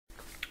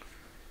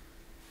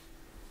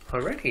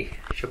Alrighty,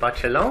 Shabbat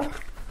Shalom,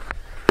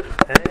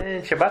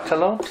 and Shabbat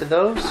Shalom to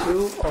those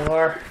who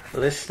are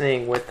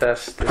listening with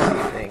us this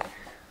evening.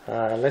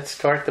 Let's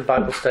start the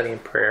Bible study in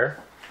prayer.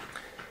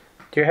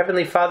 Dear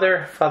Heavenly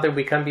Father,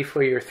 we come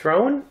before your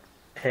throne,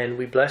 and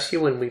we bless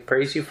you and we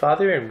praise you,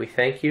 Father, and we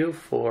thank you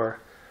for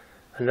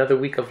another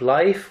week of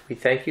life. We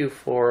thank you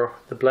for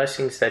the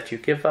blessings that you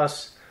give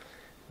us.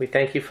 We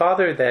thank you,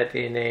 Father, that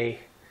in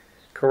a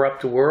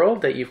corrupt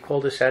world, that you've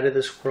called us out of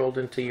this world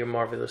into your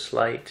marvelous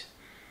light.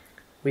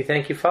 We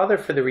thank you, Father,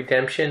 for the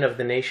redemption of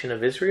the nation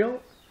of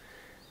Israel.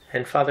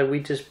 And Father,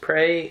 we just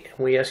pray and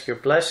we ask your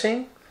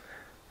blessing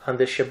on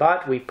this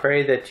Shabbat. We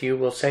pray that you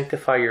will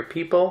sanctify your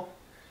people,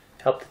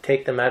 help to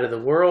take them out of the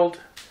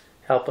world,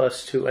 help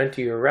us to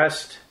enter your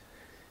rest.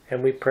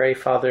 And we pray,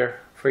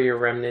 Father, for your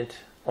remnant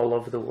all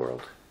over the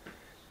world.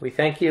 We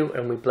thank you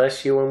and we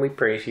bless you and we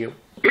praise you.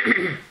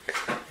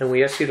 And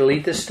we ask you to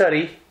lead this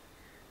study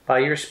by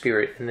your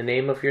Spirit. In the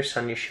name of your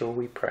Son, Yeshua,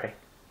 we pray.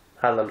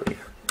 Hallelujah.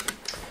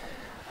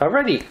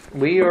 Alrighty,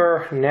 we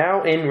are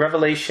now in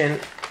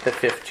Revelation, the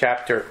 5th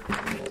chapter.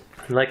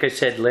 And like I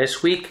said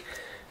last week,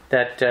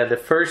 that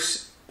the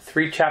first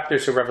 3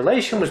 chapters of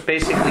Revelation was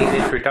basically an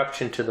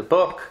introduction to the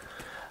book,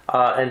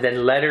 and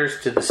then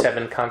letters to the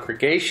 7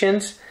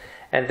 congregations.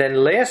 And then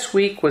last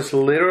week was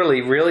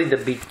literally really the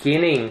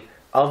beginning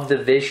of the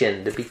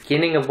vision, the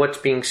beginning of what's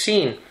being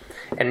seen.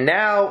 And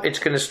now it's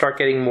going to start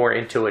getting more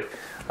into it.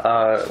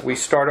 We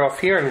start off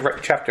here in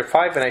chapter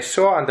 5, and I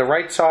saw on the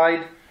right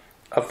side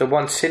of the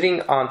one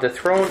sitting on the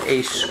throne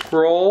a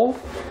scroll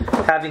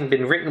having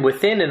been written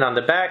within, and on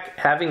the back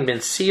having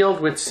been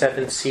sealed with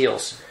 7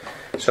 seals.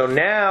 So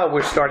now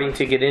we're starting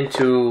to get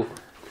into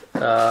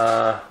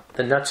the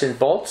nuts and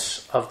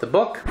bolts of the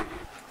book.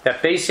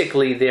 That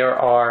basically there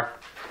are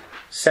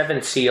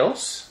 7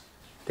 seals,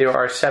 there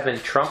are 7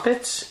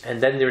 trumpets,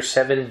 and then there's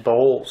 7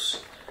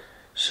 bowls.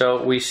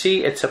 So we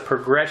see it's a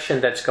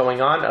progression that's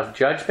going on of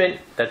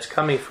judgment that's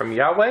coming from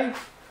Yahweh.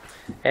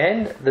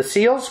 And the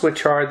seals,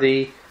 which are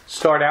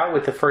start out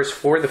with the first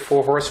 4, the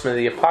 4 horsemen of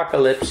the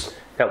apocalypse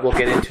that we'll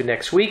get into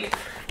next week.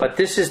 But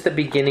this is the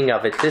beginning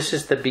of it. This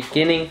is the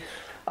beginning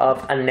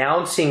of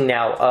announcing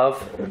now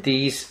of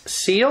these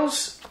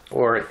seals,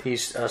 or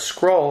these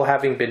scroll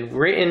having been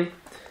written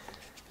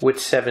with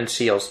 7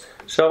 seals.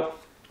 So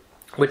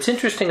what's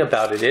interesting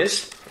about it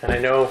is, and I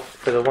know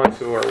for the ones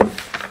who are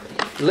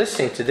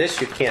listening to this,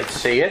 you can't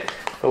see it,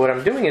 but what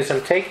I'm doing is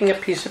I'm taking a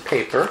piece of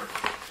paper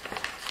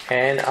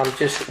and I'm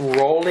just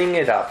rolling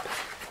it up.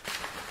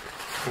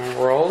 I'm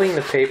rolling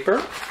the paper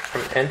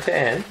from end to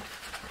end,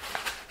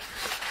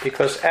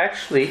 because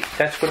actually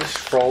that's what a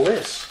scroll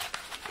is.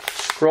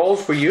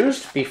 Scrolls were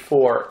used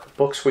before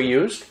books were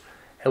used,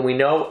 and we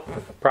know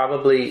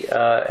probably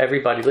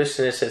everybody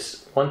listening to this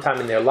has one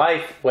time in their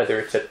life, whether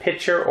it's a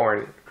picture or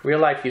in real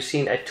life, you've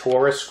seen a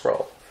Torah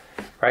scroll,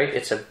 right?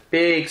 It's a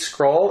big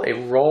scroll.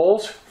 It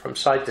rolls from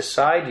side to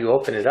side. You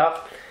open it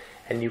up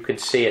and you can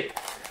see it.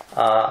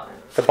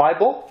 The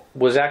Bible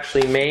was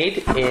actually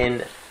made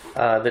in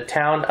the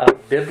town of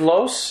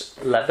Byblos,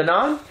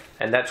 Lebanon,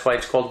 and that's why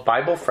it's called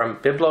Bible, from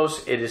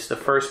Byblos. It is the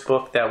first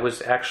book that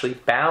was actually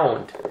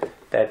bound,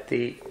 that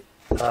the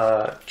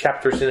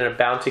chapters in it are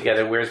bound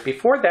together, whereas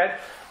before that,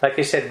 like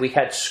I said, we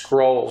had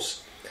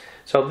scrolls.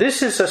 So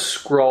this is a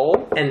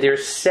scroll, and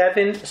there's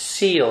 7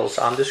 seals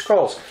on the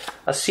scrolls.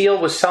 A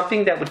seal was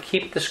something that would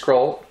keep the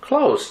scroll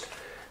closed.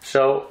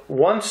 So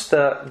once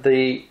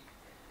the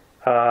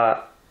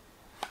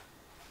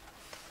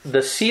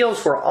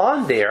seals were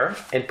on there,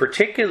 and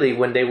particularly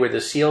when they were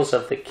the seals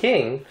of the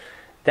king,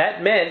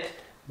 that meant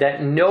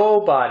that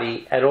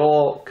nobody at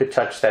all could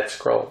touch that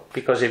scroll.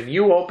 Because if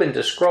you opened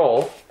a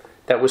scroll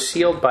that was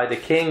sealed by the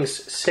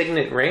king's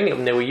signet ring,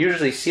 and they were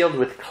usually sealed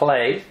with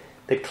clay,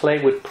 the clay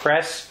would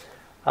press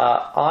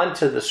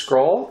onto the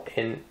scroll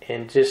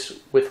and just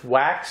with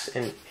wax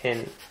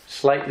and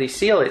slightly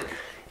seal it.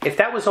 If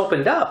that was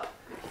opened up,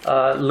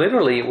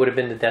 literally it would have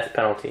been the death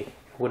penalty.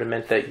 It would have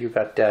meant that you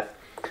got death.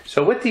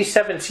 So with these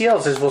 7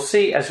 seals, as we'll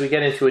see as we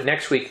get into it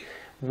next week,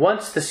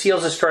 once the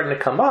seals are starting to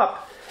come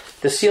up,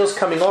 the seals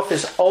coming off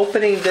is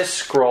opening this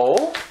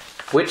scroll,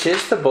 which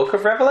is the book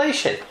of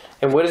Revelation.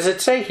 And what does it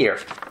say here?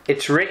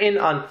 It's written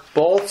on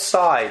both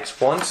sides,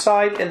 one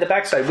side and the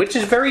back side, which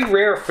is very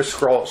rare for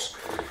scrolls.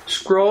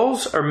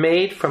 Scrolls are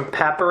made from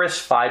papyrus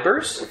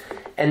fibers,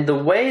 and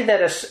the way that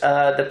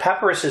the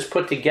papyrus is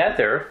put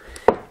together,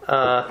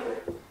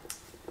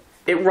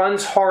 it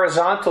runs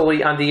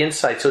horizontally on the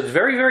inside. So it's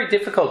very, very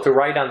difficult to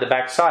write on the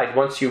back side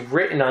once you've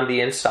written on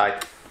the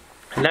inside.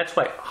 And that's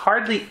why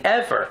hardly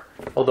ever,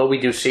 although we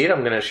do see it,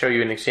 I'm going to show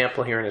you an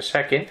example here in a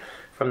second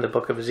from the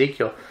book of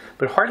Ezekiel,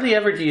 but hardly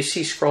ever do you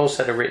see scrolls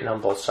that are written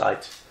on both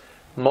sides.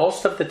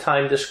 Most of the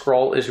time the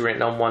scroll is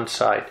written on one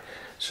side.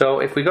 So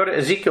if we go to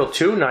Ezekiel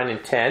 2, 9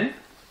 and 10,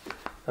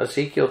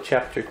 Ezekiel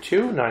chapter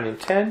 2, 9 and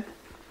 10,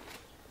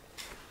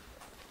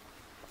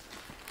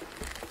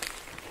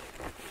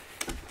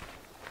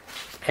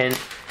 and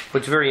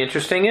what's very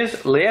interesting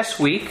is last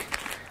week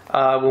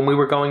when we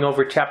were going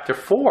over chapter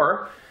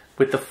 4,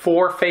 with the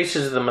 4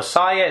 faces of the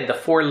Messiah and the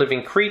 4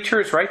 living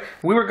creatures, right?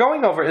 We were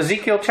going over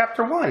Ezekiel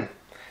chapter 1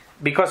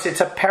 because it's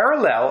a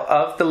parallel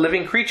of the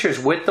living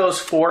creatures with those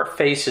 4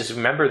 faces.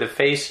 Remember the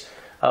face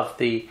of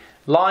the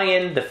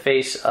lion, the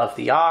face of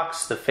the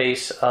ox, the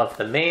face of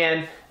the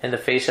man, and the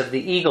face of the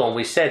eagle. And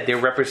we said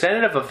they're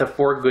representative of the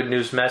 4 good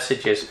news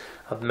messages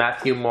of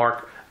Matthew,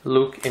 Mark,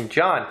 Luke, and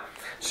John.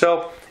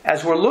 So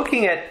as we're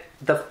looking at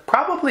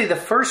probably the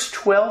first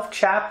 12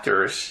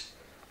 chapters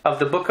of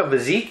the book of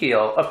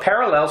Ezekiel are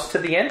parallels to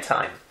the end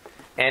time,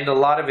 and a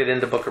lot of it in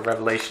the book of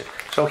Revelation.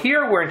 So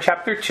here we're in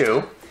chapter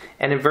 2,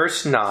 and in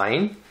verse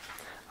 9,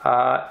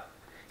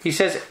 he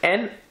says,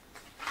 "And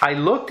I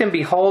looked, and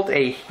behold,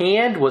 a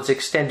hand was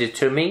extended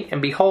to me,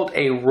 and behold,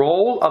 a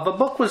roll of a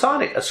book was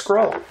on it," a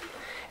scroll.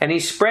 "And he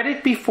spread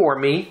it before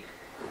me,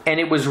 and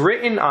it was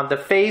written on the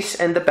face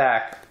and the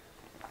back.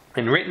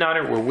 And written on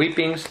it were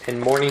weepings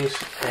and mournings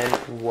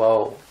and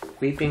woe."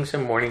 Weepings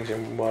and mournings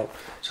and woe.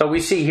 So we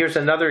see here's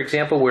another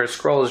example where a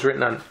scroll is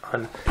written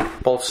on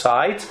both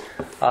sides.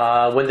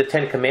 When the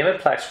 10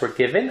 Commandment plaques were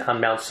given on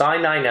Mount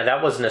Sinai, now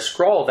that wasn't a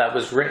scroll, that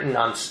was written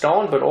on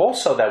stone, but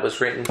also that was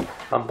written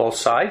on both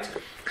sides.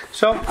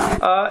 So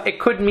it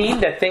could mean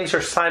that things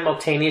are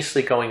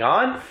simultaneously going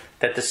on,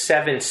 that the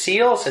 7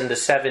 seals and the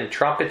 7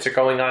 trumpets are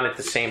going on at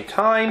the same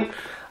time,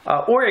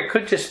 or it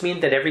could just mean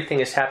that everything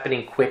is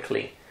happening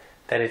quickly,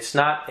 that it's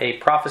not a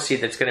prophecy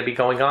that's going to be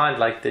going on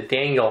like the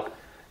Daniel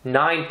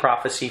 9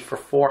 prophecy for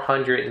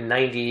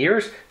 490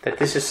 years, that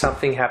this is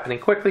something happening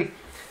quickly.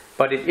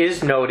 But it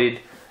is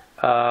noted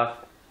that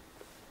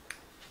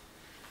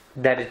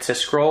it's a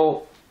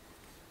scroll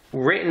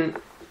written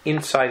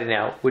inside and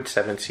out with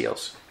 7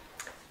 seals.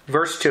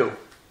 Verse 2,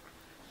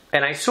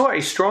 "And I saw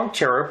a strong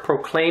cherub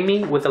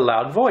proclaiming with a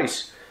loud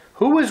voice,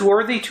 'Who is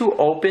worthy to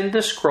open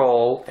the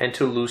scroll and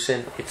to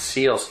loosen its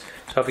seals?'"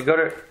 So if we go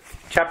to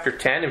chapter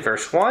 10 and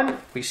verse 1,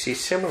 we see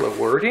similar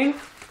wording.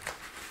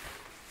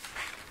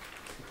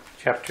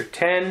 Chapter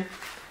 10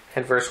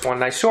 and verse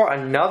 1, "I saw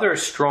another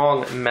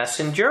strong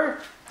messenger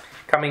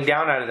coming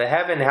down out of the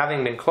heaven,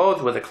 having been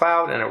clothed with a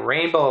cloud, and a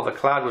rainbow of a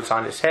cloud was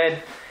on his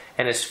head,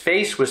 and his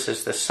face was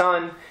as the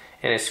sun,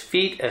 and his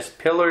feet as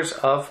pillars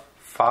of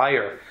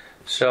fire."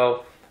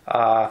 So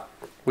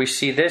we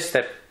see this,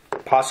 that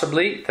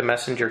possibly the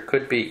messenger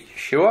could be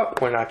Yeshua.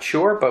 We're not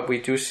sure, but we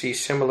do see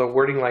similar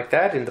wording like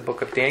that in the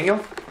book of Daniel.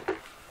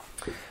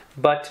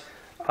 But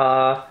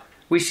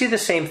we see the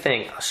same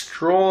thing, a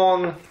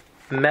strong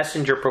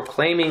messenger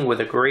proclaiming with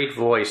a great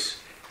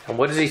voice. And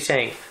what is he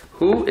saying?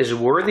 "Who is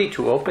worthy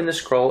to open the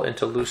scroll and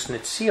to loosen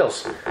its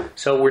seals?"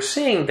 So we're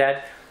seeing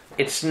that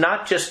it's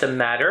not just a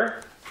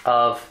matter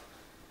of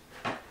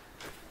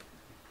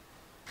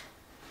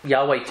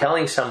Yahweh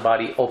telling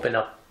somebody, "Open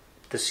up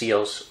the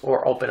seals"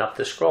 or "Open up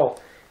the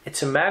scroll."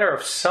 It's a matter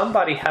of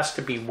somebody has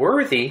to be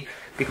worthy,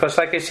 because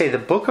like I say, the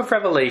book of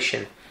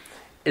Revelation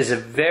is a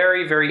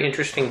very, very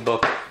interesting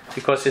book,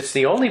 because it's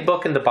the only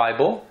book in the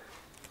Bible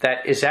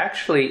that is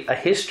actually a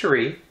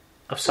history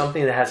of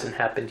something that hasn't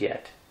happened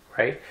yet,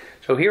 right?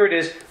 So here it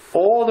is.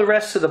 All the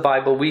rest of the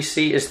Bible we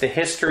see is the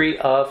history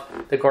of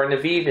the Garden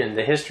of Eden,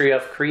 the history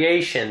of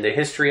creation, the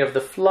history of the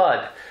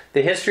flood,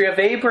 the history of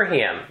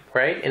Abraham,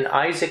 right? And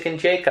Isaac and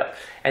Jacob.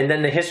 And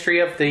then the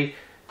history of the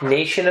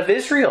nation of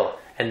Israel.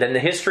 And then the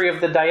history of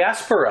the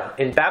diaspora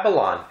in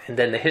Babylon. And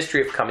then the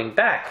history of coming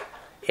back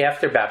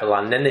after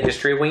Babylon. And then the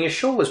history of when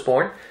Yeshua was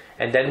born.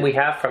 And then we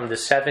have from the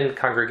 7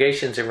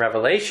 congregations in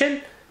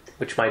Revelation,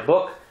 which my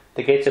book,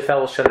 The Gates of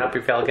Hell Shall Not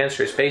Prevail Against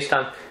Her, is based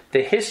on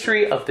the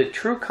history of the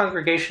true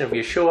congregation of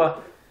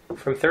Yeshua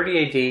from 30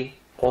 AD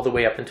all the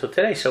way up until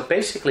today. So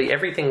basically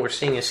everything we're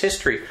seeing is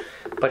history.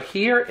 But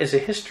here is a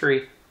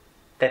history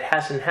that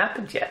hasn't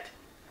happened yet.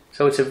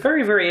 So it's a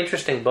very, very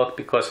interesting book,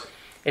 because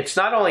it's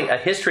not only a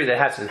history that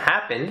hasn't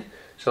happened,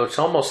 so it's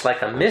almost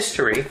like a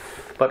mystery,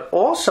 but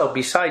also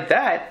beside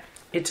that,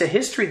 it's a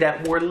history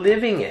that we're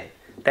living in.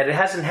 That it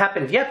hasn't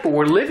happened yet, but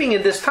we're living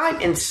in this time,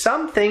 and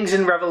some things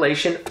in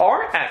Revelation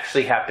are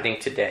actually happening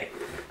today.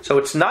 So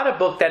it's not a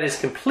book that is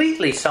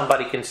completely,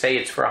 somebody can say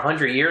it's for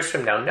 100 years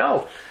from now.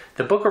 No,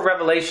 the book of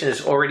Revelation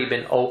has already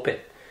been opened.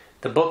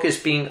 The book is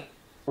being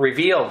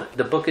revealed.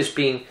 The book is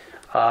being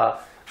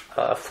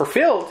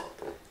fulfilled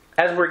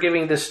as we're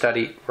giving this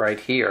study right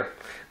here.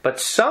 But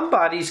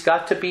somebody's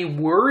got to be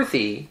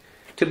worthy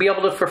to be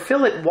able to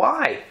fulfill it.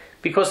 Why?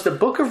 Because the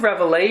book of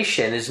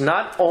Revelation is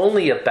not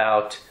only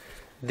about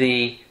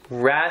the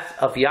wrath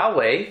of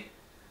Yahweh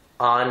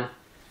on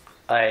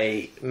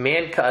a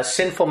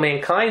sinful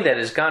mankind that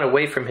has gone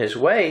away from his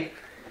way,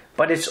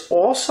 but it's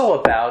also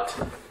about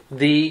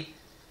the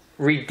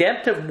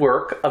redemptive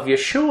work of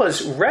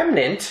Yeshua's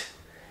remnant,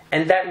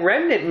 and that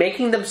remnant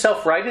making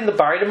themselves right in the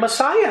bride of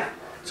Messiah.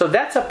 So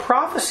that's a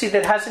prophecy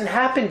that hasn't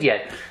happened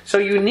yet. So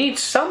you need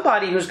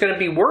somebody who's going to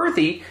be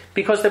worthy,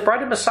 because the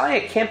bride of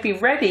Messiah can't be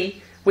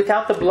ready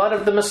without the blood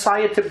of the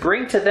Messiah to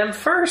bring to them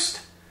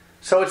first.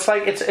 So it's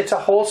like it's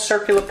a whole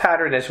circular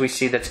pattern as we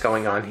see that's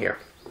going on here.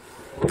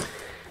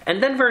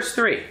 And then verse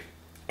 3,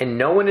 "And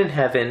no one in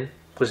heaven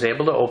was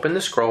able to open the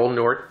scroll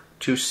nor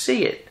to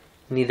see it,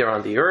 neither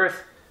on the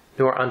earth,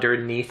 nor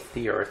underneath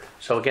the earth.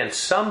 So again,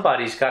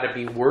 somebody's got to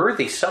be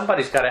worthy.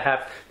 Somebody's got to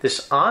have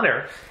this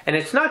honor. And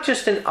it's not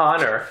just an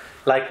honor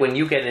like when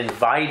you get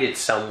invited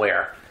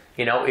somewhere.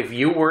 You know, if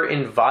you were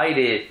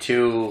invited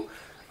to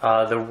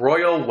the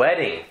royal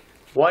wedding,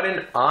 what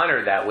an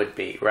honor that would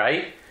be,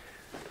 right?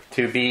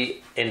 To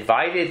be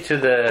invited to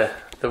the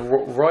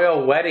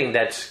royal wedding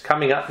that's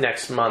coming up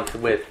next month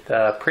with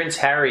Prince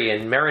Harry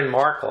and Meghan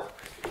Markle.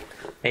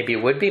 Maybe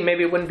it would be,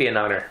 maybe it wouldn't be an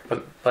honor,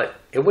 but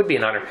it would be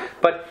an honor.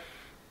 But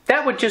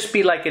that would just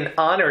be like an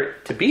honor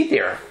to be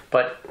there.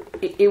 But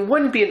it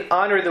wouldn't be an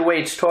honor the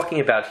way it's talking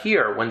about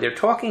here. When they're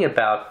talking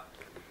about,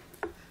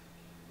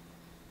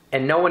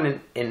 and no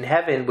one in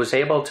heaven was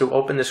able to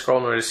open the scroll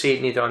nor to see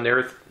it, neither on the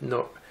earth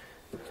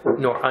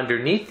nor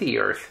underneath the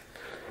earth.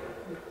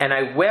 And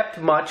I wept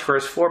much,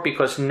 verse 4,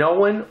 because no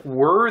one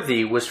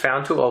worthy was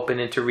found to open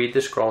and to read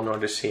the scroll nor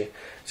to see it.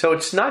 So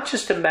it's not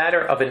just a matter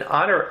of an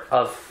honor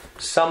of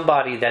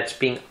somebody that's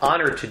being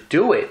honored to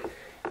do it.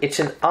 It's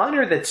an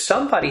honor that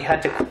somebody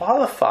had to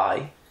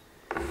qualify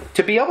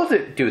to be able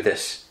to do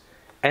this.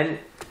 And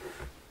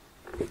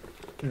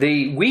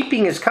the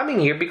weeping is coming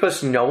here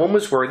because no one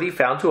was worthy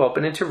found to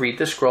open and to read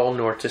the scroll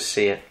nor to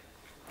see it.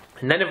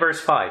 And then in verse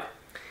 5,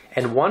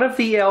 and one of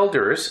the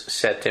elders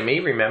said to me,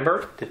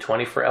 remember the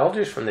 24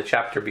 elders from the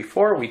chapter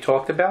before we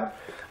talked about?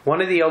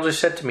 One of the elders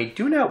said to me,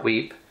 do not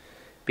weep.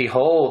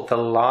 Behold, the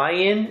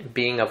Lion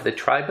being of the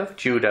tribe of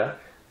Judah,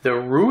 the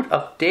root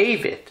of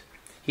David,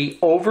 he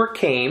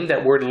overcame,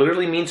 that word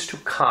literally means to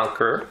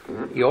conquer.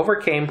 He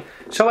overcame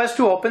so as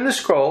to open the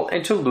scroll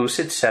and to loose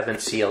its 7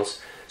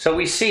 seals. So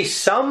we see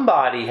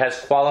somebody has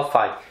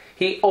qualified.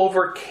 He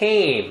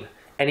overcame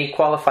and he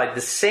qualified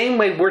the same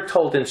way we're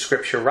told in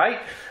Scripture, right?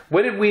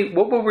 What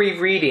were we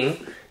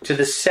reading to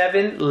the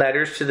 7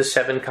 letters to the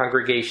 7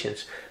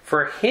 congregations?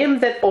 For him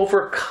that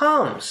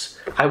overcomes,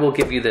 I will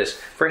give you this.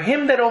 For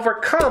him that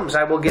overcomes,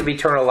 I will give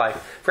eternal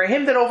life. For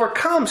him that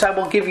overcomes, I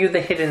will give you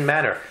the hidden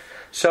manna.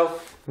 So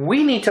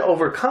we need to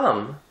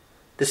overcome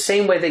the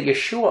same way that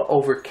Yeshua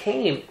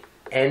overcame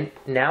and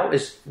now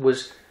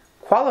was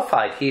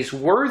qualified. He's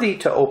worthy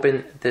to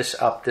open this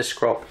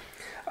scroll.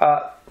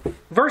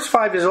 Verse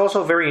 5 is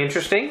also very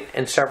interesting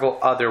in several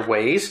other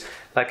ways.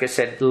 Like I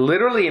said,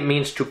 literally it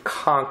means to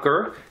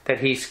conquer, that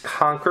he's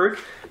conquered.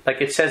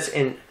 Like it says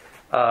in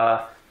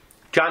John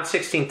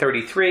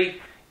 16:33,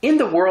 in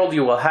the world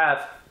you will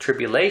have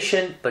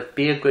tribulation, but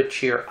be of good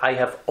cheer. I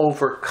have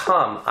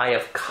overcome. I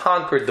have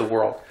conquered the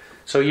world.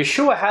 So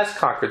Yeshua has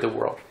conquered the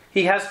world.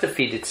 He has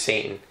defeated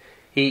Satan.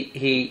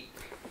 He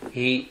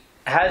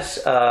has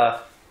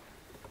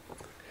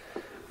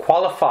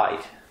qualified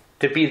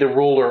to be the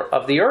ruler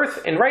of the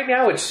earth. And right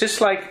now it's just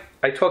like,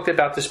 I talked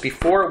about this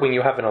before, when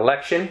you have an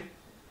election.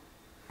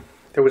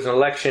 There was an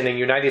election in the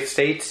United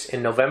States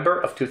in November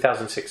of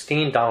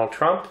 2016. Donald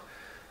Trump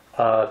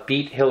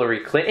beat Hillary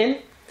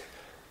Clinton.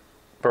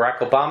 Barack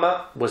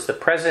Obama was the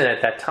president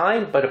at that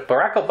time, but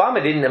Barack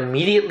Obama didn't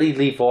immediately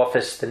leave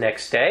office the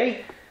next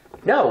day.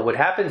 No, what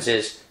happens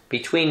is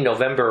between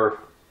November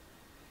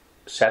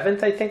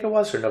 7th, I think it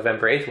was, or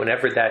November 8th,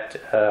 whenever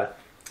that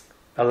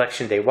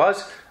election day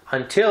was,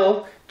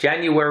 until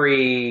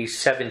January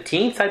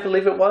 17th, I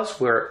believe it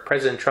was, where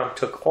President Trump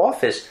took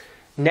office.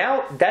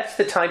 Now, that's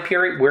the time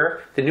period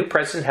where the new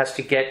president has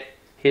to get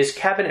his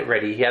cabinet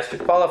ready. He has to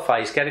qualify.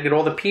 He's got to get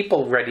all the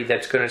people ready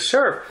that's going to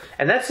serve.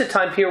 And that's the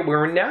time period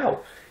we're in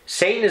now.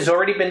 Satan has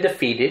already been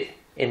defeated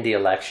in the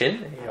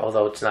election,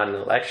 although it's not an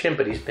election,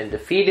 but he's been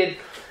defeated.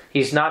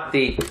 He's not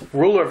the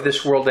ruler of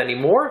this world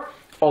anymore,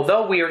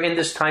 although we are in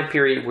this time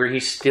period where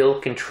he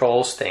still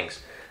controls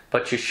things.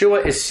 But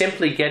Yeshua is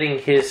simply getting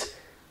his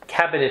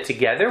cabinet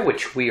together,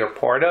 which we are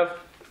part of,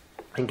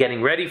 and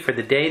getting ready for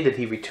the day that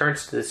he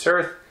returns to this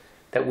earth,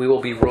 that we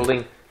will be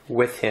ruling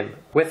with him,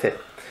 with it.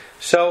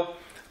 So,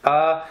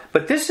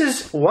 but this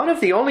is one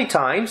of the only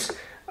times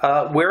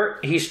where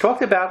he's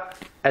talked about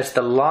as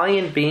the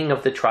Lion being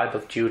of the tribe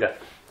of Judah.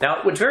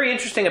 Now, what's very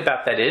interesting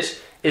about that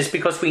is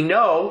because we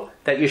know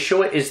that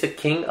Yeshua is the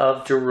king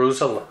of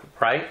Jerusalem,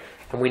 right?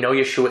 And we know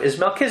Yeshua is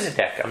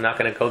Melchizedek. I'm not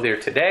going to go there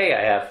today.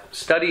 I have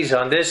studies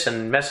on this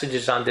and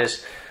messages on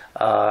this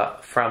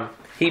from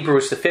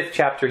Hebrews, the 5th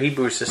chapter,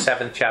 Hebrews, the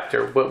 7th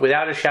chapter. But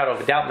without a shadow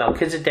of a doubt,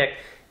 Melchizedek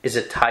is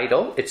a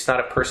title. It's not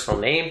a personal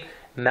name.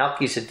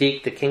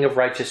 Melchizedek, the king of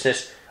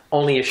righteousness.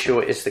 Only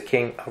Yeshua is the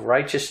king of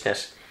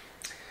righteousness.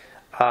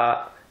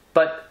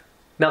 But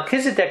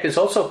Melchizedek is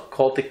also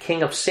called the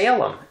king of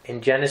Salem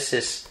in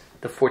Genesis,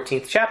 the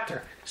 14th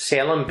chapter.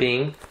 Salem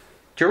being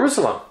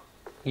Jerusalem.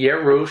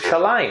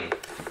 Yerushalayim,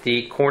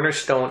 the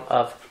cornerstone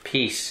of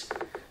peace.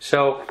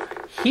 So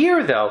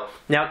here though,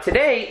 now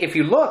today, if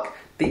you look,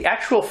 the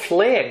actual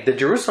flag, the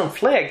Jerusalem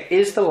flag,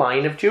 is the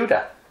Lion of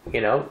Judah.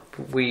 You know,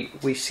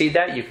 we see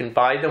that. You can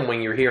buy them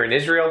when you're here in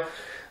Israel.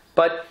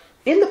 But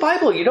in the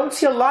Bible, you don't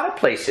see a lot of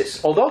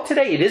places. Although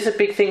today it is a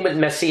big thing with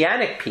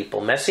Messianic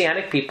people.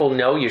 Messianic people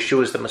know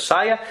Yeshua is the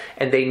Messiah,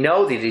 and they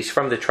know that he's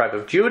from the tribe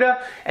of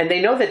Judah, and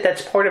they know that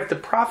that's part of the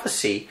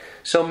prophecy.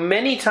 So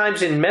many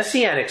times in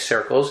Messianic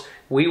circles,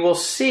 we will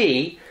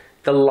see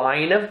the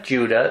Lion of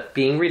Judah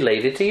being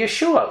related to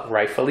Yeshua,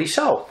 rightfully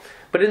so.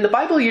 But in the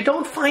Bible, you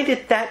don't find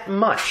it that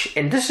much.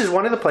 And this is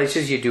one of the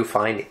places you do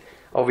find it,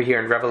 over here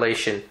in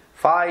Revelation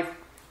 5,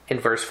 in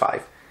verse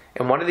 5.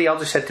 And one of the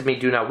elders said to me,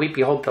 "Do not weep,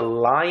 behold, the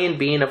Lion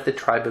being of the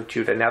tribe of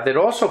Judah." Now that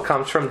also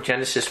comes from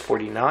Genesis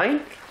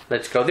 49.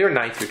 Let's go there,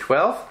 9 through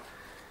 12.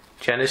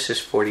 Genesis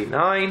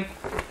 49,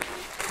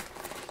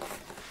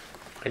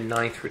 and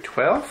 9 through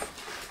 12.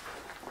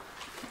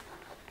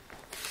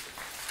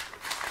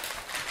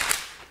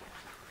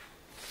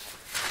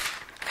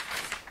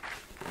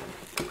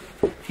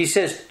 He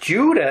says,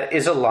 "Judah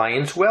is a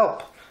lion's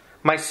whelp.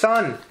 My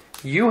son,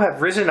 you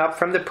have risen up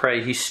from the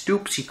prey. He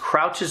stoops, he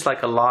crouches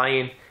like a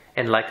lion,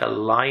 and like a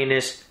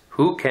lioness,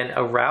 who can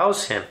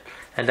arouse him?"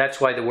 And that's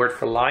why the word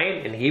for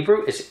lion in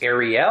Hebrew is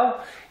Ariel.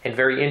 And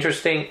very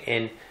interesting,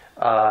 in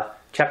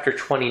chapter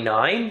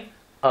 29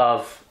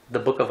 of the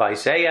book of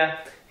Isaiah,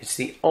 it's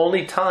the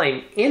only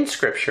time in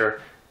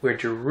Scripture where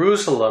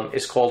Jerusalem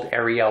is called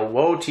Ariel.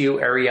 Woe to you,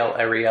 Ariel,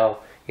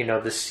 Ariel,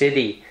 the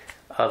city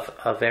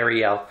of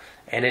Ariel.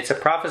 And it's a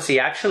prophecy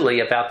actually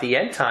about the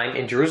end time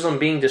in Jerusalem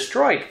being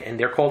destroyed. And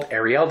they're called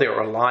Ariel, they're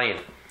a lion.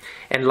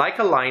 And like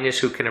a lioness,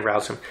 who can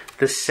arouse him?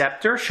 The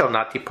scepter shall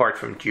not depart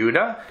from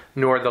Judah,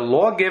 nor the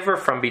lawgiver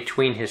from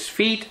between his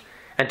feet,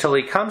 until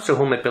he comes to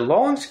whom it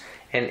belongs.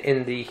 And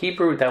in the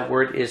Hebrew, that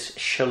word is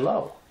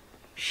Shiloh.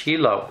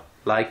 Shiloh,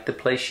 like the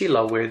place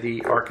Shiloh where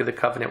the Ark of the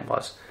Covenant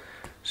was.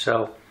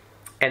 So,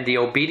 and the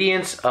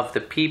obedience of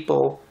the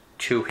people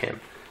to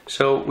him.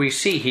 So we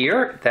see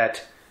here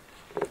that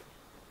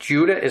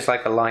Judah is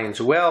like a lion's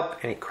whelp,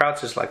 and he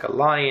crouches like a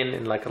lion,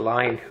 and like a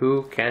lion,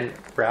 who can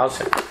rouse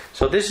him?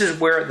 So this is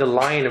where the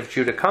Lion of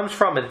Judah comes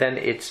from, and then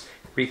it's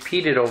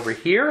repeated over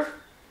here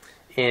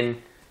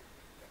in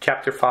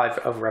chapter 5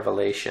 of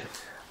Revelation.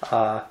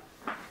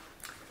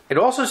 It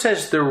also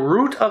says the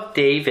root of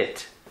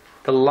David,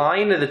 the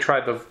Lion of the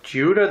tribe of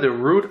Judah, the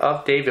root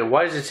of David.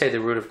 Why does it say the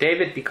root of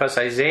David? Because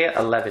Isaiah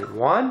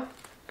 11:1.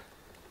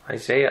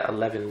 Isaiah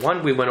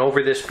 11:1. We went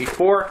over this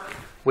before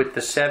with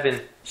the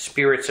 7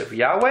 spirits of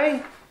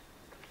Yahweh,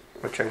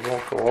 which I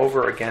won't go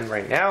over again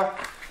right now.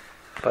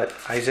 But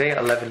Isaiah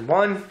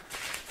 11:1.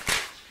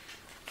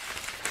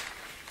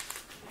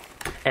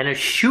 "And a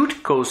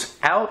shoot goes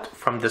out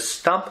from the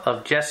stump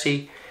of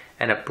Jesse,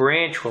 and a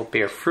branch will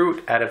bear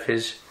fruit out of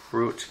his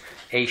roots."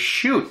 A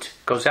shoot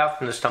goes out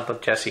from the stump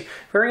of Jesse.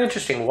 Very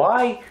interesting.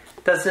 Why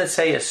doesn't it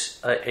say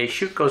a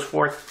shoot goes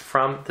forth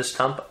from the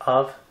stump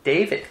of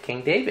David,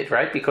 King David,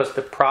 right? Because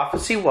the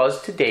prophecy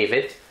was to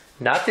David,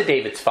 not to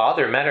David's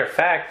father. Matter of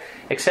fact,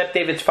 except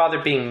David's father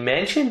being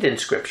mentioned in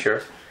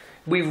Scripture,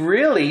 we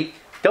really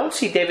don't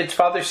see David's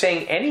father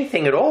saying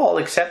anything at all,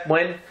 except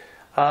when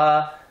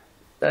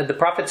the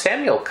prophet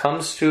Samuel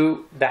comes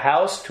to the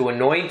house to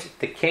anoint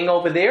the king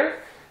over there.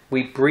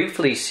 We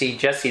briefly see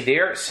Jesse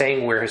there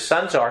saying where his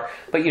sons are,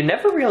 but you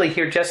never really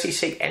hear Jesse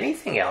say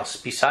anything else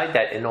beside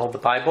that in all the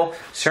Bible.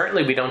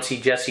 Certainly we don't see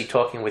Jesse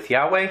talking with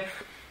Yahweh.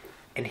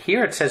 And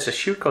here it says a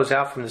shoot goes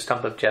out from the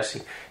stump of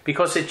Jesse,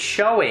 because it's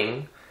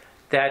showing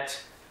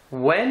that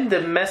when the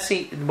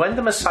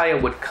Messiah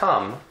would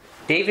come,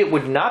 David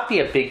would not be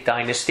a big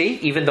dynasty,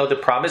 even though the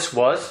promise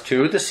was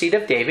to the seed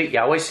of David.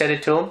 Yahweh said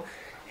it to him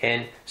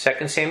in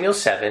 2 Samuel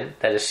 7,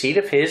 that a seed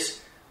of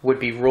his would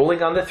be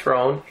ruling on the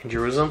throne in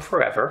Jerusalem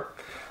forever.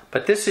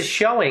 But this is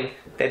showing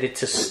that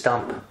it's a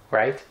stump,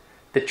 right?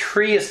 The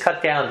tree is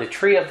cut down, the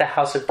tree of the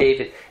house of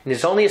David, and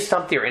there's only a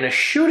stump there, and a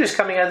shoot is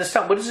coming out of the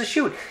stump. What is a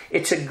shoot?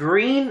 It's a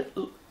green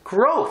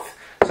growth.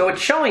 So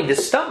it's showing the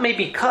stump may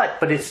be cut,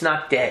 but it's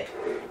not dead.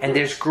 And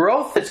there's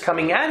growth that's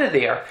coming out of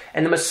there,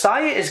 and the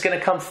Messiah is going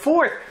to come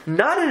forth,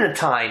 not in a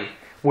time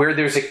where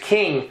there's a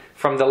king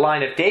from the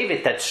line of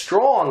David that's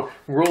strong,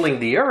 ruling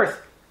the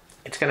earth.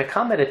 It's going to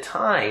come at a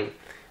time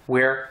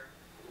where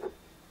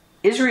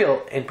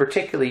Israel, and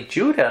particularly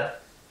Judah,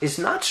 is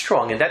not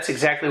strong. And that's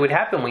exactly what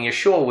happened when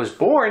Yeshua was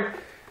born.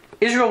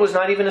 Israel was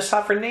not even a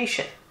sovereign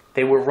nation.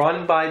 They were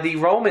run by the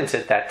Romans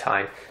at that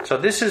time. So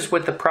this is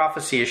what the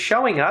prophecy is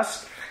showing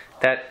us,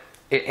 and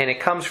it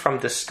comes from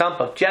the stump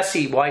of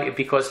Jesse. Why?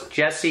 Because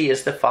Jesse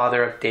is the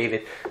father of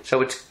David.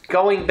 So it's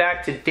going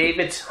back to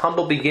David's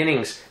humble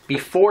beginnings,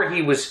 before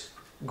he was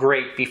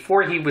great,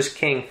 before he was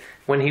king,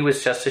 when he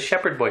was just a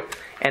shepherd boy.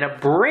 And a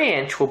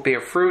branch will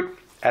bear fruit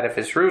out of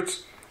his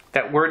roots.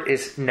 That word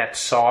is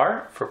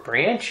netzar, for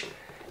branch.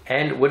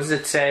 And what does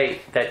it say?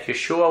 That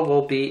Yeshua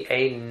will be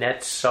a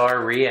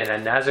Netzarean, a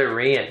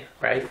Nazarene,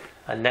 right?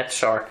 A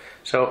Netzar.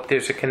 So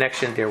there's a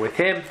connection there with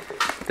him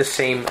the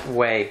same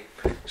way.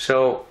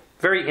 So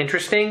very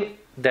interesting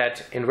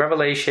that in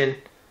Revelation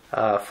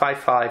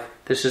 5:5,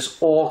 this is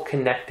all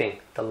connecting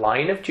the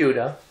Lion of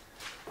Judah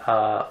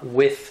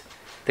with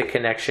the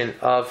connection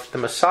of the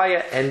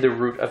Messiah and the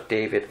root of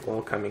David,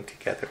 all coming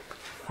together.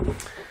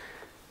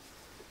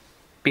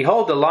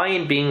 "Behold, the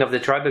Lion being of the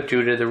tribe of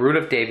Judah, the root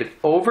of David,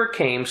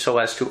 overcame so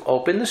as to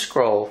open the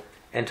scroll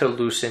and to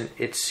loosen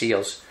its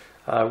seals."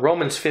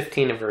 Romans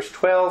 15 and verse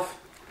 12.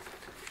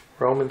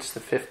 Romans the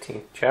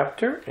 15th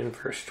chapter in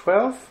verse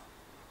 12.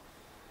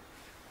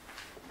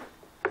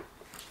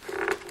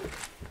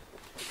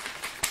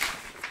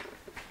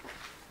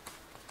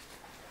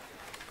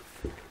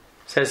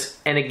 says,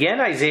 and again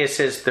Isaiah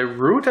says, the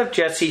root of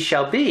Jesse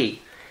shall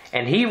be,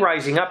 and he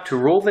rising up to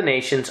rule the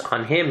nations,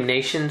 on him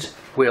nations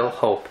will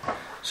hope.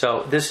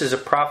 So this is a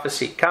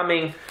prophecy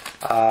coming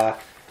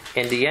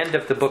in the end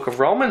of the book of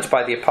Romans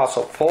by the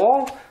Apostle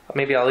Paul.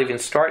 Maybe I'll even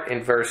start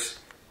in verse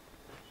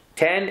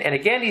 10. And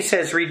again he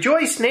says,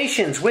 rejoice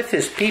nations with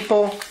his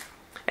people.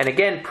 And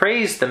again,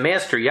 praise the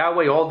Master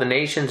Yahweh, all the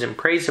nations, and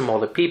praise him, all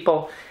the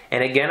people.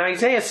 And again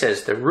Isaiah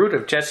says, the root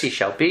of Jesse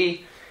shall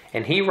be,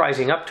 and he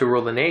rising up to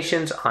rule the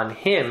nations, on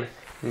him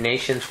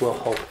nations will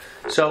hope.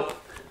 So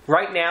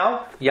right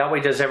now, Yahweh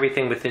does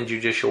everything within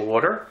judicial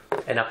order.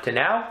 And up to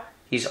now,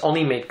 he's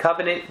only made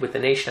covenant with the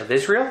nation of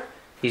Israel.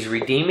 He's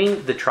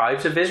redeeming the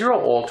tribes of Israel,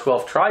 all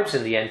 12 tribes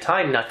in the end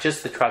time, not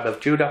just the tribe of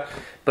Judah.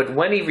 But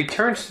when he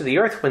returns to the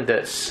earth, when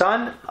the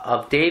son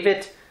of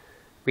David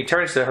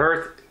returns to the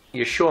earth,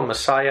 Yeshua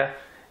Messiah,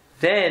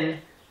 then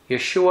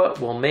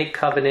Yeshua will make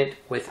covenant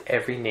with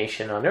every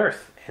nation on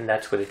earth. And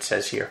that's what it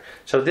says here.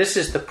 So this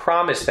is the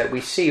promise that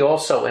we see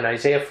also in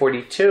Isaiah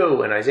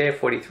 42 and Isaiah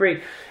 43.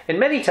 And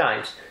many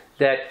times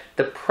that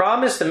the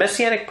promise, the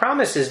messianic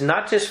promise, is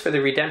not just for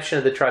the redemption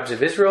of the tribes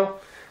of Israel,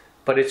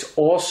 but it's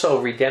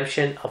also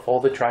redemption of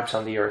all the tribes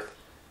on the earth.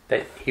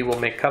 That he will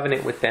make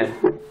covenant with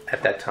them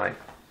at that time.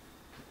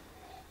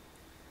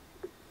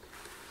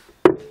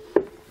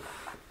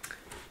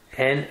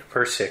 And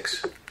verse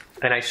 6.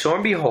 And I saw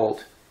and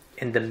behold,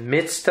 in the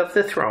midst of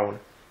the throne,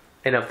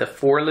 and of the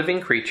 4 living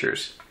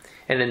creatures,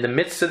 and in the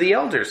midst of the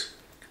elders,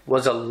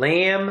 was a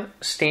lamb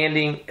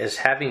standing as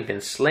having been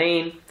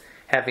slain,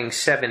 having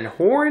 7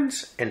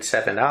 horns and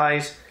 7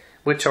 eyes,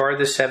 which are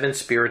the 7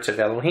 spirits of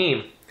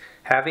Elohim,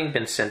 having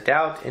been sent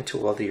out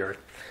into all the earth.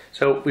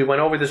 So we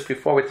went over this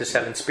before with the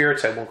 7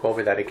 spirits. I won't go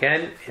over that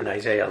again in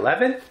Isaiah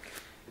 11,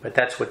 but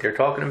that's what they're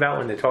talking about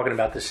when they're talking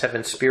about the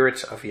 7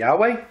 spirits of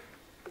Yahweh.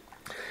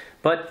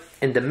 But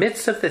in the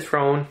midst of the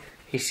throne,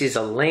 he sees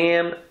a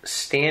lamb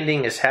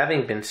standing as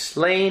having been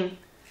slain,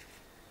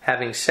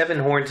 having 7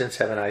 horns and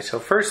 7 eyes. So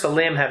first, the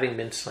lamb having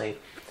been slain.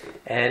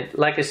 And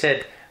like I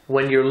said,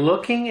 when you're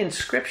looking in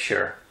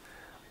Scripture,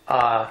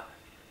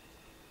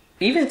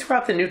 even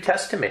throughout the New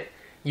Testament,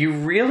 you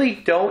really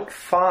don't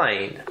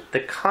find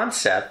the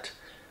concept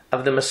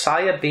of the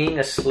Messiah being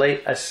a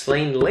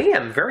slain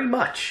lamb very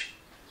much.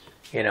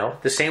 You know,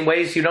 the same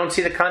ways you don't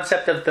see the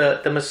concept of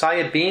the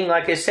Messiah being,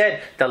 like I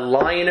said, the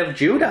Lion of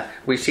Judah.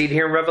 We see it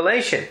here in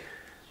Revelation.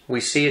 We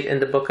see it in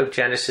the book of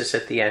Genesis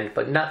at the end.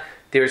 But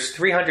there's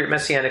 300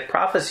 messianic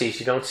prophecies.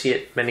 You don't see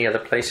it many other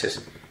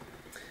places.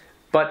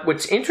 But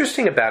what's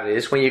interesting about it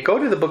is when you go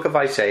to the book of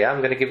Isaiah, I'm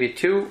going to give you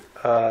 2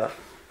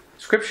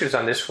 scriptures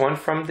on this, one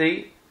from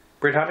the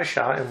Brit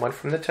Hadashah and one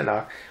from the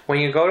Tanakh. When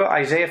you go to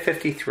Isaiah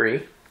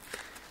 53,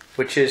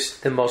 which is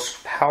the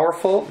most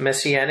powerful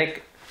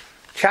messianic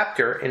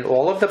chapter in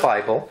all of the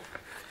Bible,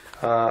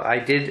 I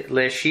did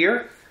last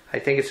year. I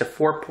think it's a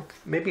 4,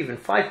 maybe even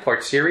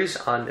 5-part series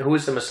on who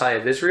is the Messiah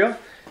of Israel.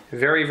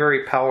 Very,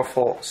 very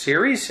powerful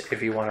series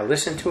if you want to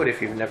listen to it,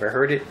 if you've never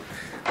heard it.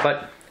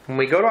 But when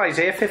we go to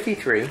Isaiah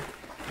 53,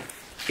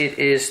 it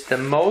is the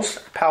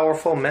most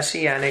powerful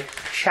messianic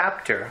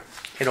chapter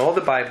in all the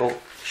Bible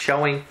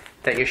showing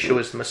that Yeshua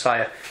is the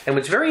Messiah. And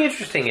what's very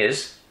interesting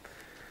is,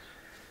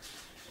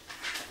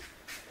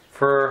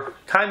 for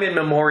time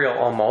immemorial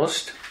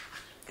almost,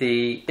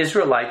 the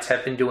Israelites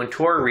have been doing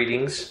Torah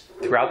readings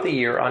throughout the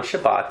year on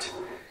Shabbat,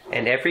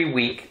 and every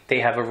week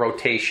they have a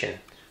rotation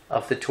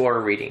of the Torah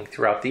reading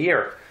throughout the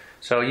year.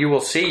 So you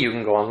will see, you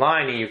can go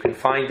online and you can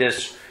find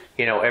this,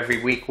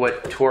 every week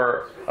what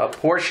Torah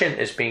portion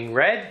is being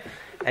read,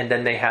 and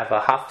then they have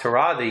a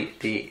Haftarah,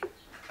 the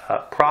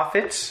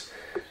prophets,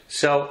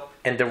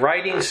 and the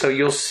writings. So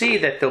you'll see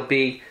that there'll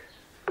be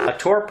a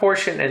Torah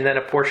portion and then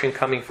a portion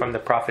coming from the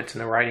prophets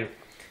and the writing.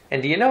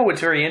 And do you know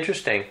what's very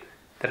interesting?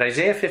 That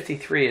Isaiah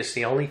 53 is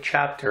the only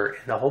chapter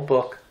in the whole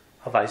book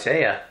of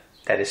Isaiah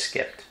that is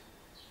skipped.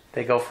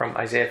 They go from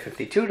Isaiah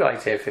 52 to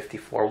Isaiah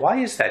 54. Why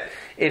is that?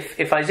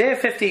 If Isaiah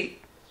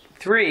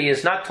 53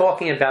 is not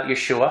talking about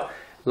Yeshua,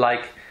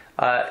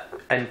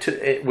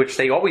 which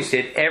they always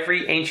did,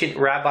 every ancient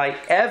rabbi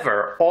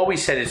ever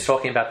always said it's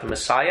talking about the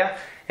Messiah,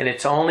 and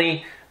it's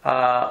only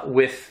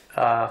with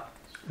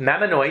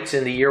Maimonides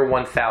in the year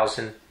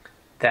 1000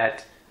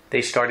 that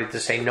they started to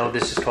say, no,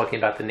 this is talking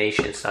about the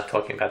nation, it's not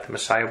talking about the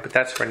Messiah, but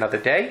that's for another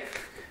day.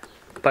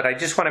 But I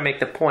just want to make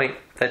the point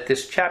that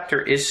this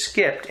chapter is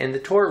skipped in the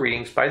Torah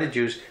readings by the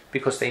Jews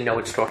because they know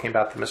it's talking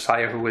about the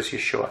Messiah, who was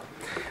Yeshua.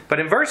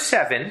 But in verse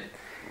 7,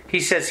 he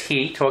says,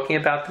 talking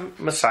about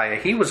the Messiah,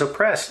 he was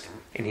oppressed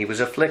and he was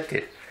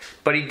afflicted,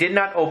 but he did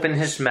not open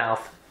his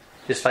mouth,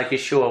 just like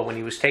Yeshua when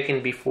he was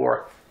taken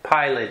before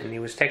Pilate and he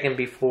was taken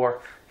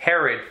before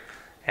Herod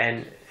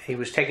and he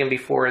was taken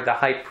before the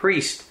high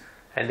priest,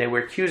 and they were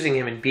accusing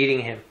him and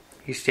beating him.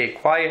 He stayed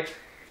quiet.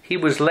 He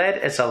was led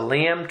as a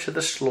lamb to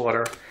the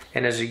slaughter,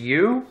 and as a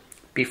ewe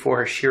before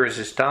her shearers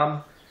is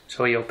dumb,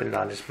 so he opened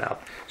not his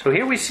mouth. So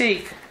here we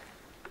see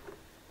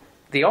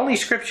the only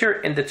scripture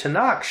in the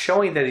Tanakh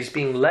showing that he's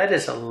being led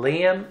as a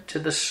lamb to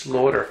the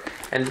slaughter.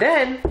 And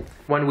then,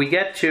 when we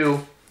get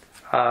to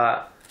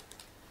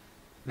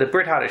the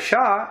Brit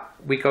Hadashah,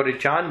 we go to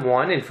John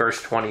 1 in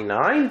verse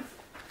 29.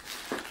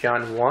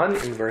 John 1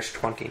 in verse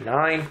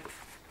 29.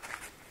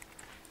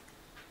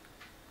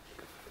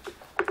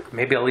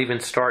 Maybe I'll even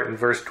start in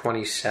verse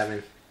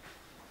 27.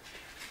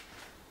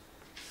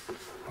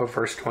 Or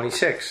verse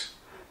 26.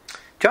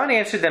 John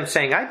answered them,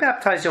 saying, I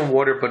baptize in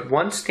water, but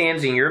one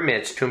stands in your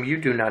midst, whom you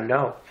do not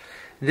know.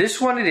 This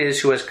one it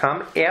is who has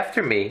come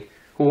after me,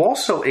 who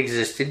also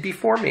existed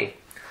before me,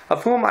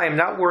 of whom I am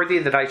not worthy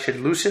that I should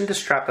loosen the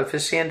strap of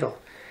his sandal.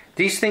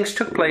 These things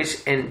took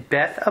place in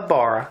Beth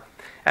Abara,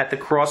 at the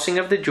crossing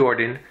of the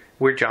Jordan,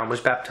 where John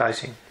was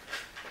baptizing.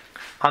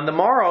 On the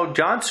morrow,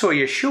 John saw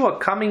Yeshua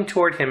coming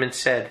toward him and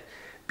said,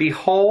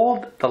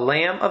 Behold, the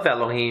Lamb of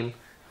Elohim,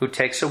 who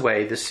takes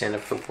away the sin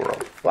of the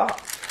world. Wow.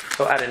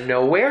 So out of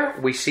nowhere,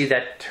 we see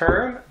that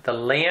term, the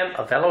Lamb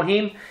of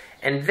Elohim.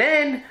 And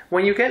then,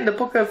 when you get in the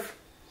book of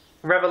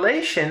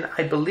Revelation,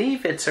 I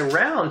believe it's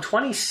around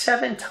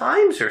 27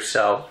 times or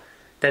so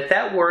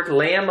that word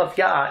Lamb of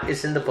Yah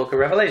is in the book of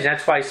Revelation.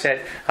 That's why I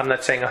said, I'm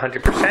not saying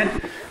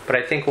 100%, but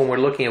I think when we're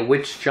looking at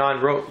which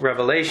John wrote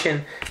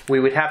Revelation,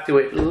 we would have to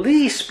at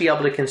least be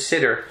able to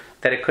consider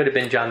that it could have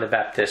been John the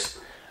Baptist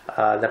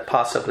that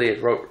possibly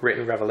had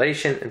written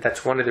Revelation. And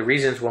that's one of the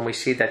reasons when we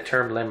see that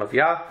term Lamb of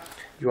Yah,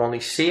 you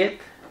only see it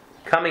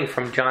coming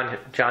from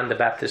John the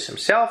Baptist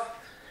himself,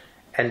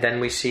 and then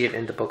we see it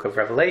in the book of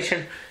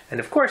Revelation. And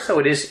of course, though,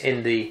 it is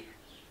in the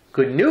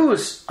good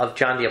news of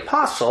John the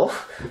Apostle,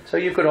 so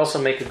you could also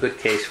make a good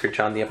case for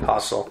John the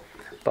Apostle,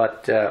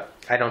 but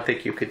I don't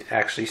think you could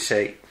actually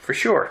say for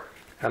sure.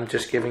 I'm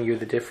just giving you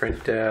the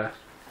different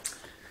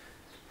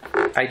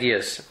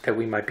ideas that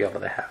we might be able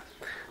to have.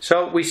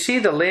 So we see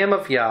the Lamb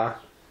of Yah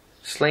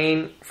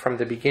slain from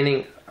the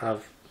beginning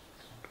of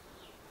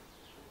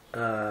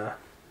the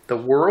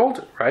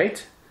world,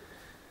 right?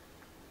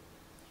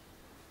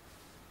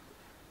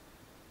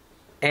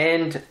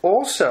 And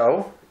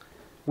also,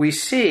 we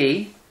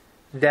see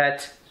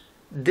that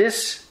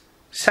this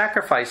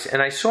sacrifice,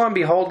 and I saw and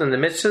behold in the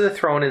midst of the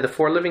throne and the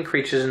four living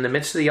creatures in the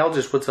midst of the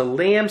elders was a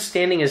lamb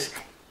standing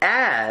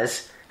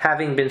as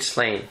having been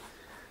slain.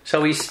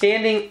 So he's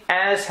standing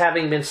as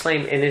having been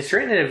slain, and it's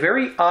written in a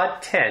very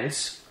odd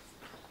tense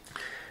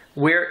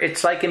where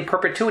it's like in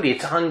perpetuity,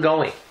 it's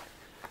ongoing.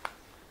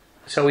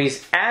 So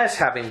he's as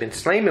having been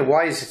slain. And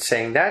why is it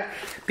saying that?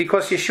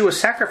 Because Yeshua's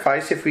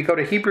sacrifice, if we go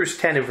to Hebrews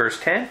 10 and verse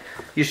 10,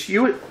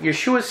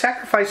 Yeshua's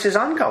sacrifice is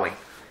ongoing.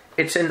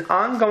 It's an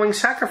ongoing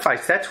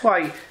sacrifice. That's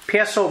why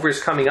Passover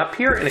is coming up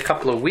here in a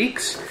couple of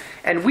weeks.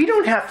 And we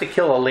don't have to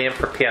kill a lamb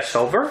for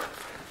Passover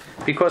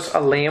because a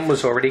lamb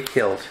was already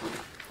killed.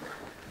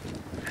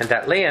 And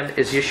that lamb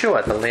is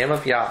Yeshua, the Lamb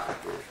of Yah.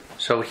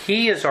 So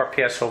he is our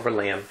Passover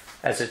lamb,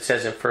 as it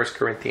says in 1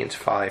 Corinthians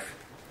 5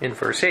 in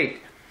verse 8.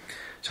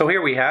 So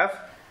here we have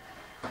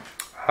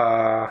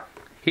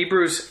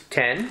Hebrews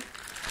 10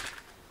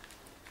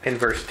 in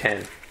verse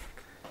 10.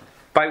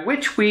 By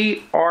which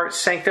we are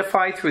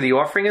sanctified through the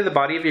offering of the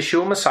body of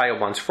Yeshua Messiah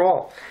once for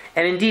all.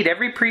 And indeed,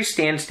 every priest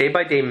stands day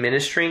by day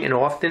ministering and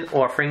often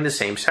offering the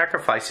same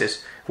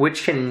sacrifices,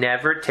 which can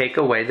never take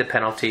away the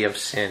penalty of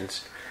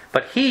sins.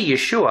 But he,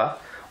 Yeshua,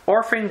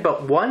 offering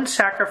but one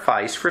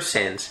sacrifice for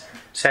sins,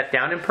 sat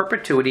down in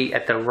perpetuity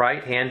at the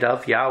right hand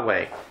of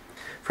Yahweh.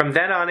 From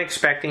then on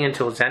expecting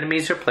until his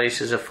enemies are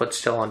placed as a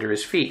footstool under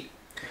his feet.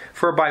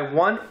 For by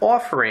one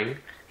offering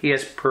he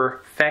has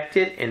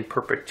perfected in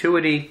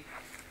perpetuity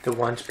the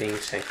ones being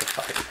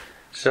sanctified.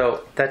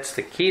 So that's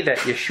the key, that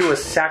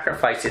Yeshua's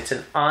sacrifice, it's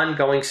an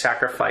ongoing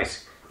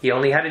sacrifice. He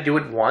only had to do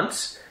it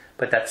once,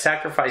 but that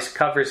sacrifice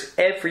covers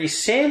every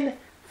sin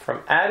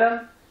from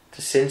Adam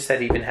to sins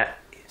that even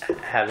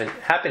haven't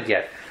happened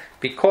yet.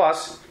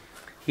 Because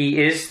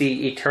he is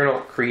the eternal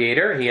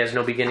creator. He has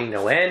no beginning,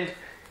 no end.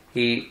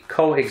 He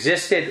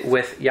coexisted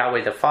with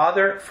Yahweh the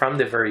Father from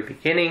the very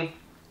beginning.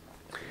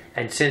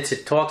 And since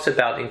it talks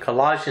about in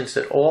Colossians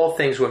that all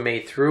things were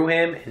made through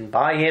him and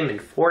by him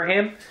and for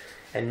him,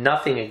 and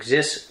nothing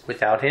exists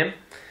without him,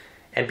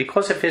 and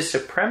because of his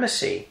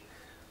supremacy,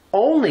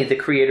 only the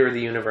creator of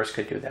the universe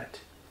could do that.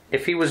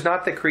 If he was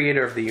not the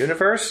creator of the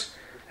universe,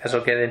 as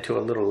I'll get into a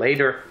little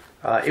later,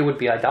 it would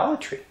be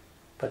idolatry.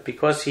 But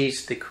because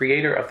he's the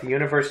creator of the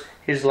universe,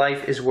 his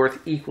life is worth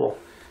equal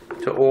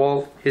to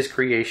all his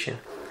creation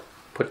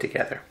put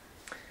together.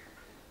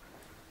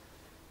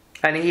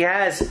 And he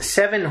has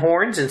 7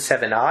 horns and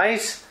 7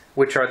 eyes,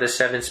 which are the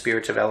 7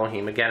 spirits of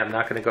Elohim. Again, I'm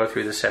not going to go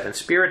through the 7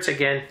 spirits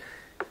again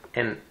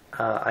in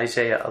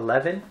Isaiah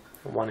 11,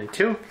 1 and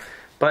 2.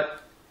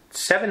 But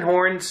 7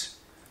 horns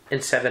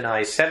and 7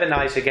 eyes. 7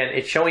 eyes, again,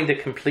 it's showing the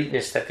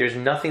completeness that there's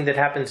nothing that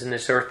happens in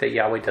this earth that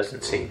Yahweh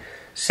doesn't see.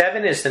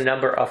 7 is the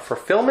number of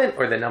fulfillment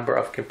or the number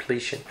of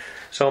completion.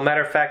 So, a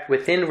matter of fact,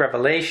 within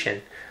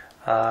Revelation,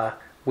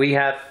 we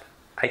have,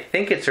 I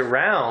think it's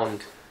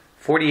around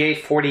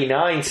 48,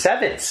 49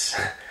 sevens.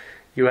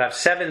 You have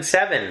 7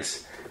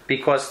 sevens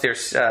because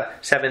there's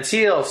 7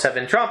 seals,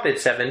 7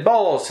 trumpets, 7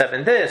 bowls,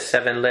 7 this,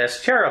 7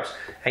 last cherubs.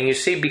 And you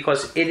see,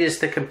 because it is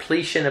the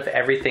completion of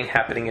everything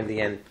happening in the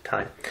end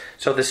time.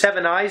 So the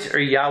 7 eyes are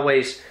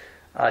Yahweh's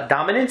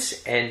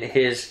dominance and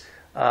his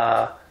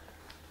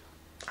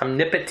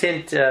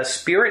omnipotent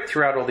spirit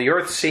throughout all the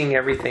earth, seeing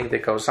everything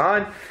that goes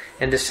on.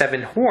 And the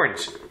 7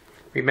 horns.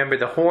 Remember,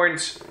 the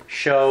horns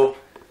show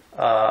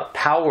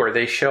power.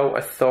 They show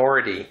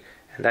authority.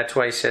 And that's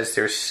why he says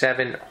there's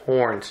 7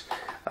 horns.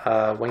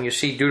 When you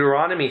see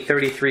Deuteronomy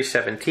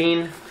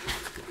 33:17,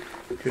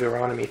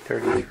 Deuteronomy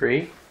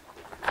 33,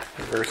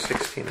 verse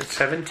 16 and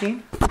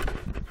 17.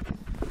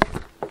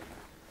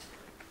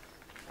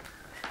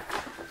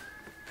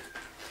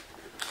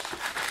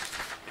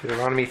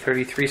 Deuteronomy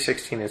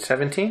 33:16 and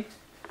 17.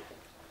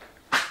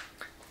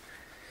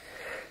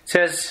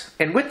 Says,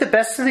 "And with the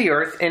best of the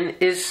earth and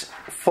his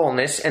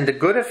fullness, and the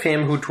good of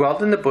him who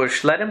dwelt in the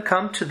bush, let him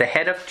come to the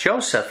head of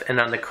Joseph, and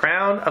on the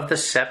crown of the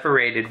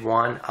separated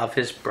one of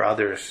his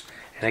brothers."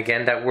 And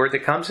again, that word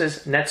that comes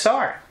is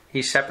Netzar.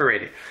 He's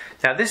separated.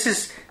 Now this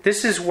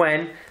is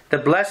when the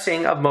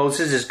blessing of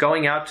Moses is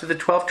going out to the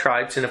 12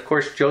 tribes, and of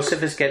course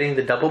Joseph is getting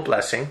the double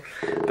blessing.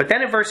 But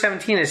then in verse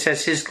 17 it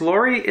says, "His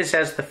glory is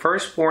as the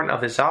firstborn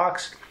of his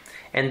ox,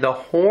 and the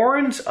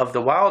horns of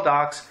the wild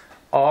ox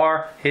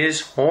are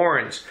his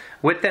horns.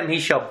 With them he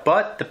shall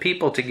butt the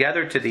people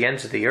together to the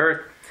ends of the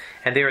earth.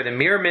 And they are the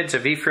myriads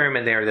of Ephraim,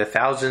 and they are the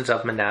thousands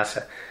of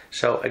Manasseh."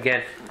 So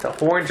again, the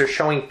horns are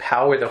showing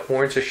power, the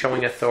horns are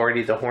showing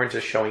authority, the horns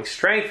are showing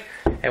strength.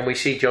 And we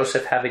see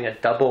Joseph having a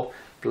double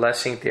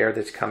blessing there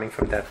that's coming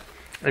from that.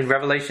 In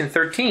Revelation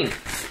 13,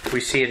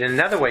 we see it in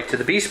another way, to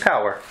the beast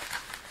power.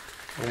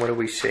 And what do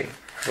we see?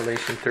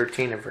 Revelation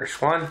 13 and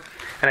verse 1.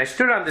 "And I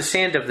stood on the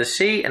sand of the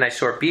sea, and I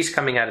saw a beast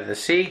coming out of the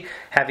sea,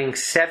 having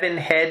 7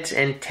 heads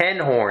and 10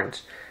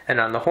 horns. And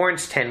on the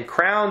horns 10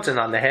 crowns, and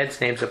on the heads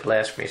names of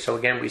blasphemy." So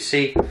again, we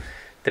see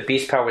the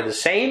beast power the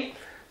same.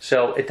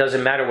 So it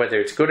doesn't matter whether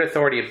it's good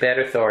authority or bad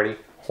authority.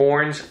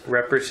 Horns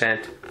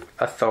represent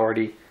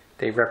authority.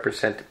 They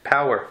represent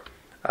power.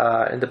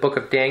 In the book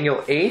of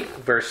Daniel 8,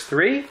 verse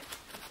 3.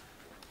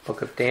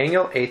 Book of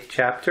Daniel, 8th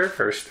chapter,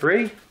 verse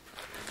 3.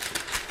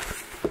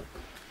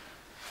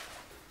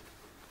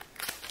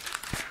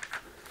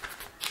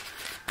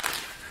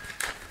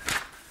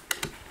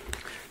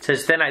 It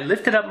says, "Then I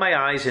lifted up my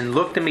eyes and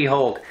looked, and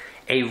behold,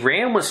 a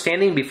ram was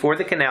standing before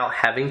the canal,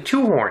 having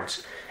 2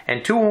 horns.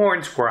 And 2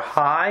 horns were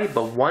high,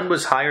 but one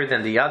was higher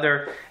than the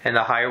other, and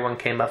the higher one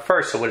came up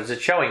first." So what is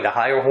it showing? The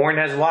higher horn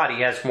has what?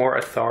 He has more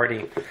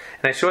authority.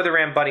 "And I saw the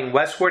ram butting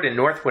westward and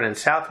northward and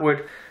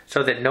southward,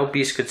 so that no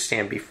beast could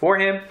stand before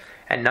him,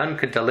 and none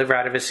could deliver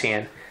out of his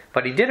hand.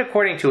 But he did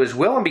according to his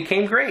will, and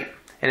became great.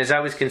 And as I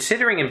was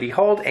considering, and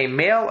behold, a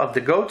male of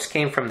the goats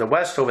came from the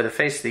west over the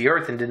face of the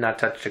earth, and did not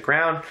touch the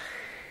ground.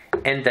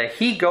 And the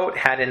he-goat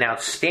had an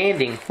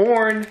outstanding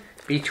horn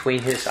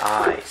between his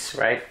eyes,"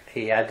 right?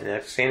 He had an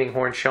outstanding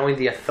horn showing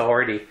the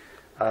authority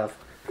of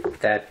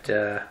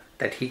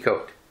that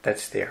he-goat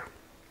that's there.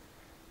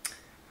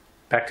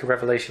 Back to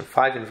Revelation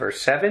 5 and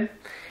verse 7.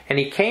 "And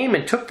he came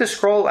and took the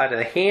scroll out of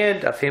the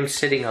hand of him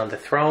sitting on the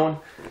throne."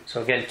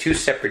 So again, 2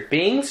 separate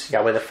beings.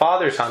 Yahweh the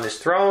Father is on his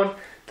throne.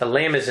 The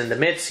Lamb is in the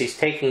midst. He's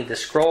taking the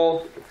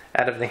scroll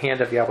out of the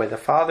hand of Yahweh the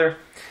Father.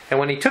 "And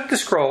when he took the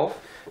scroll,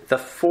 the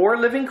 4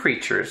 living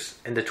creatures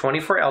and the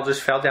 24 elders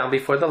fell down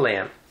before the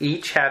Lamb,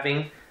 each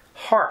having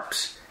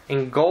harps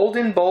and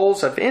golden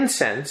bowls of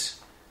incense,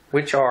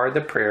 which are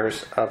the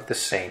prayers of the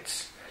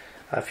saints."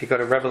 If you go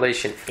to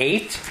Revelation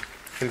 8,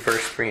 in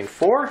verse 3 and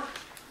 4,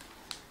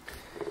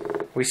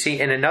 we see,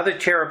 "And another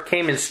cherub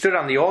came and stood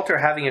on the altar,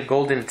 having a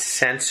golden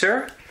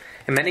censer,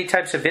 and many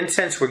types of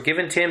incense were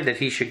given to him, that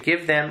he should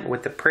give them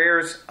with the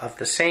prayers of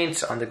the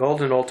saints on the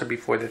golden altar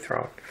before the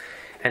throne.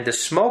 And the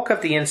smoke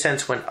of the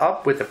incense went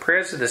up with the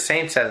prayers of the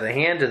saints out of the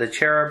hand of the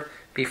cherub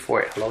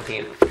before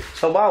Elohim."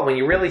 So wow, when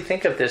you really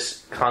think of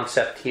this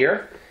concept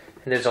here,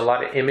 and there's a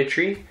lot of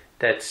imagery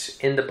that's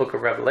in the book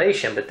of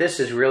Revelation, but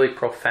this is really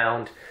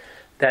profound,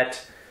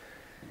 that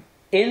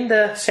in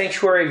the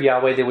sanctuary of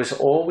Yahweh there was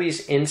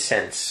always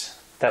incense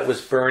that was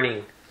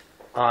burning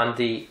on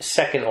the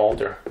second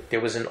altar.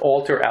 There was an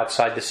altar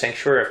outside the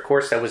sanctuary. Of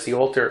course, that was the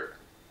altar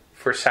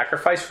for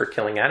sacrifice, for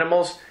killing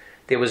animals.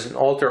 There was an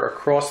altar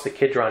across the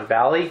Kidron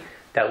Valley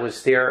that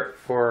was there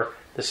for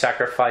the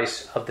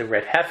sacrifice of the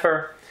red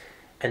heifer.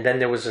 And then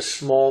there was a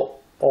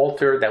small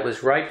altar that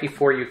was right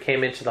before you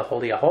came into the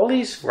Holy of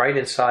Holies, right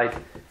inside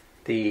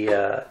the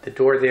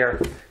door there,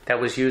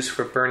 that was used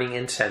for burning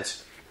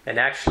incense. And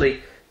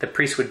actually, the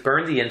priest would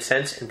burn the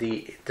incense, and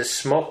the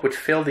smoke would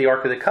fill the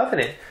Ark of the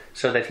Covenant,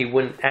 so that he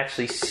wouldn't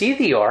actually see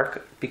the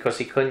Ark, because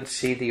he couldn't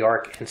see the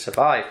Ark and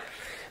survive.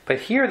 But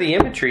here the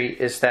imagery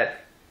is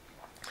that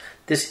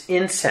this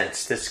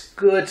incense, this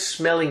good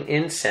smelling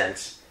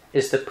incense,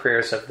 is the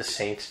prayers of the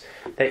saints.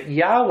 That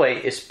Yahweh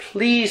is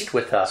pleased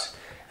with us.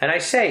 And I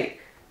say,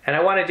 and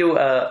I want to do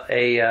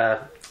a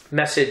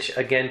message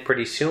again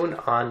pretty soon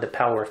on the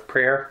power of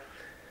prayer.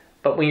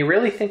 But when you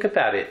really think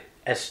about it,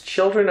 as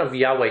children of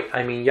Yahweh,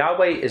 I mean,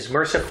 Yahweh is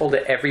merciful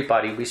to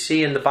everybody. We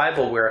see in the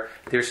Bible where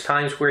there's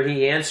times where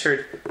he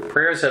answered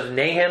prayers of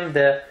Nahum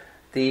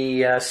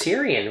the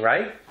Syrian,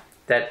 right?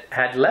 That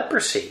had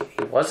leprosy.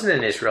 He wasn't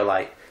an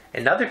Israelite.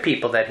 And other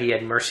people that he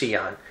had mercy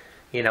on,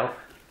 you know.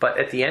 But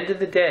at the end of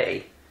the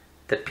day,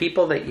 the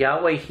people that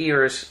Yahweh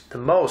hears the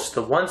most,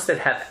 the ones that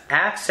have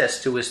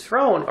access to his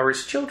throne, are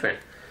his children.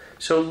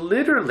 So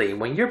literally,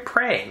 when you're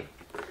praying,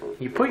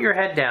 you put your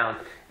head down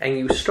and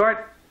you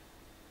start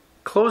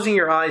closing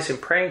your eyes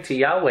and praying to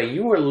Yahweh,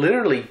 you are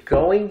literally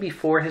going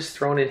before his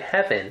throne in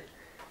heaven,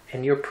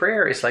 and your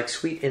prayer is like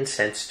sweet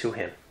incense to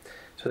him.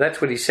 So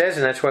that's what he says,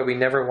 and that's why we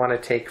never want to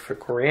take for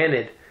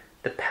granted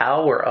the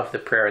power of the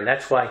prayer. And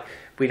that's why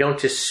we don't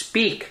just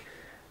speak.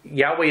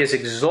 Yahweh is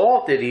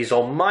exalted, he's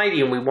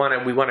almighty, and we want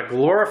to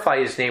glorify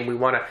his name. We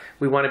want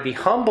to be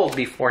humbled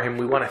before him.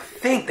 We want to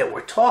think that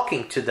we're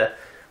talking to the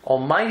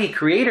almighty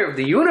creator of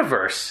the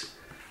universe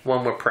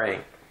when we're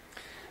praying.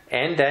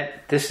 And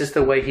that this is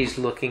the way he's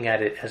looking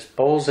at it, as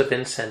bowls of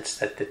incense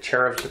that the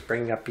cherubs are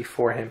bringing up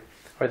before him,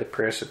 are the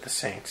prayers of the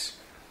saints.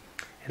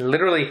 And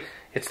literally,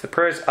 it's the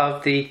prayers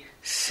of the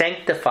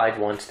sanctified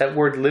ones. That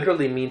word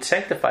literally means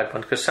sanctified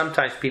ones, because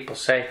sometimes people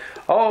say,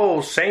 oh,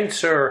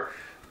 saints are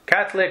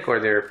Catholic or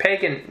they're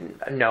pagan.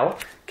 No,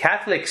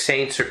 Catholic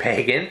saints are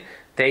pagan.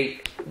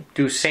 They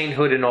do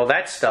sainthood and all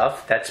that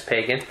stuff. That's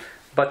pagan.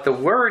 But the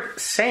word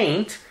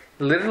saint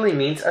literally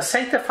means a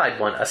sanctified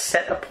one, a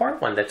set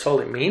apart one. That's all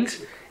it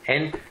means.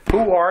 And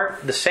who are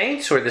the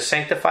saints or the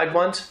sanctified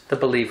ones? The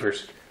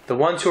believers. The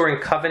ones who are in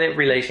covenant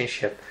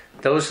relationship.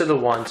 Those are the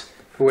ones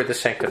who are the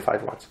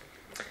sanctified ones.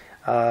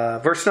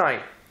 Verse 9.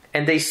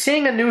 And they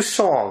sing a new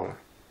song.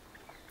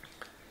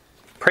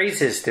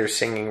 Praises they're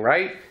singing,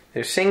 right?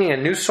 They're singing a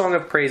new song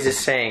of praises,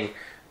 saying,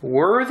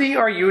 worthy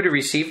are you to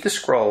receive the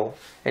scroll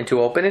and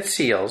to open its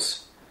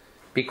seals,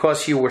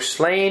 because you were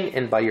slain,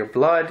 and by your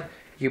blood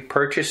you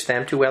purchased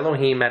them to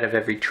Elohim out of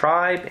every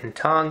tribe and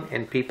tongue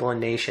and people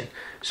and nation.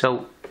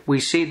 So we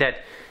see that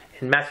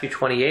in Matthew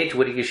 28,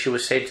 what did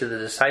Yeshua say to the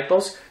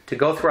disciples? To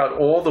go throughout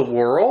all the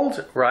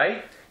world,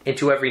 right?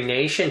 Into every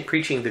nation,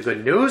 preaching the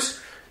good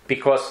news,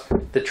 because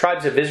the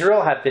tribes of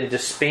Israel have been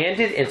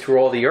disbanded and through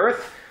all the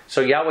earth. So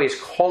Yahweh is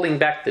calling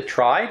back the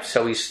tribes.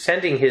 So he's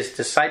sending his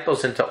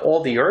disciples into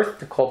all the earth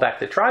to call back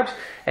the tribes.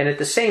 And at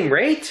the same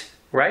rate,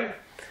 right,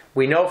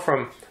 we know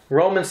from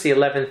Romans the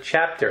 11th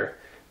chapter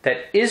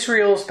that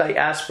Israel's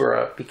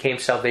diaspora became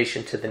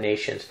salvation to the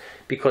nations.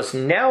 Because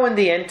now in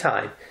the end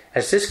time,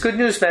 as this good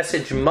news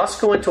message must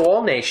go into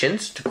all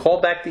nations to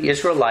call back the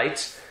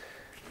Israelites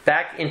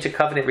back into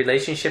covenant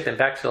relationship and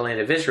back to the land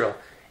of Israel,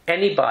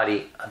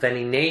 anybody of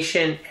any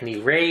nation, any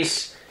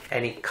race,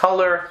 any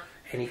color,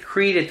 any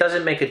creed, it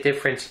doesn't make a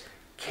difference,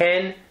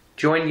 can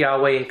join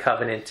Yahweh in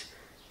covenant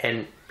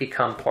and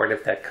become part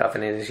of that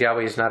covenant, as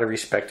Yahweh is not a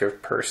respecter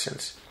of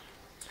persons.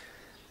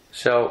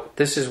 So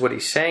this is what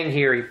he's saying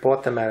here. He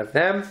bought them out of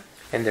them,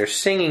 and they're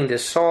singing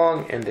this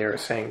song, and they're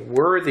saying,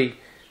 worthy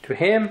to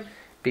him,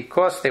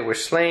 because they were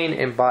slain,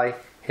 and by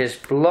his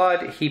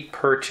blood he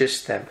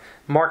purchased them.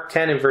 Mark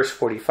 10 and verse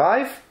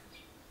 45.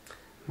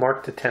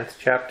 Mark the 10th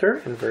chapter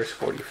and verse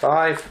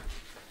 45.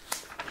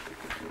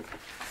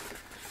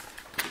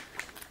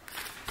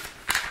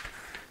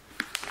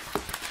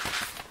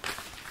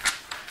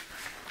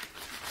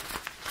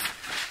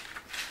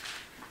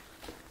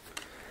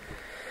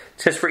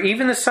 It says, for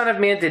even the Son of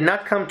Man did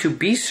not come to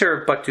be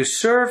served, but to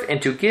serve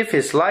and to give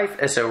his life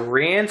as a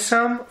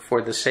ransom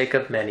for the sake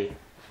of many.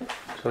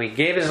 So he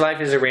gave his life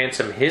as a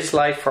ransom, his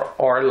life for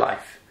our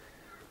life.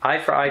 Eye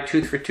for eye,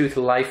 tooth for tooth,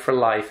 life for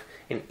life.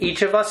 And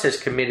each of us has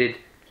committed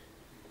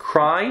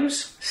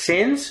crimes,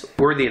 sins,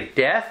 worthy of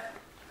death.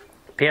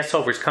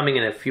 Passover is coming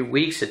in a few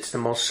weeks. It's the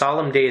most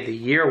solemn day of the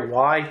year.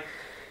 Why?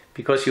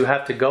 Because you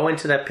have to go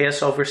into that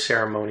Passover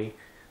ceremony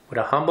with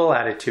a humble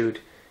attitude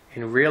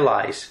and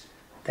realize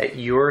that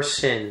your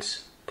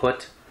sins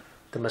put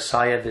the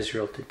Messiah of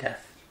Israel to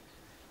death.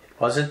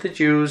 It wasn't the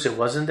Jews, it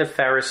wasn't the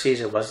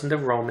Pharisees, it wasn't the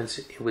Romans,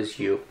 it was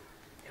you.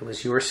 It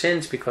was your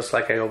sins, because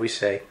like I always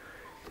say,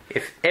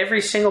 if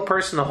every single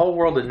person in the whole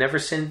world had never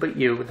sinned but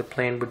you, the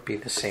plan would be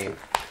the same.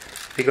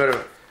 If you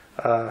go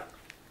to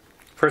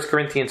 1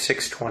 Corinthians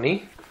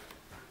 6:20,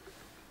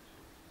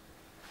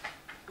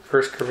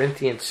 1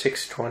 Corinthians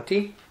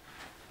 6:20,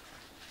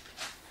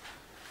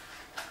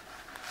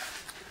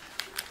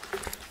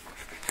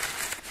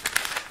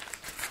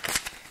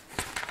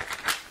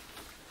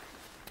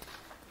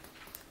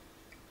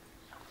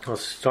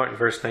 let's start in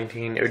verse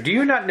 19. Or do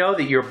you not know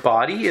that your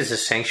body is a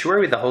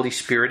sanctuary with the Holy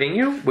Spirit in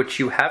you, which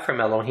you have from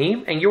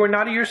Elohim, and you are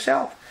not of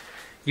yourself?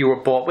 You were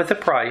bought with a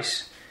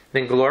price.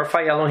 Then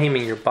glorify Elohim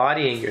in your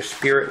body and your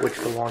spirit, which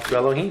belong to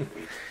Elohim.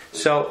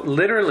 So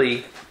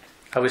literally,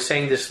 I was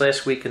saying this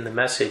last week in the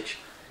message,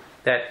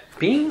 that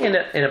being in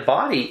a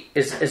body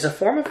is a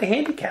form of a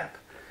handicap,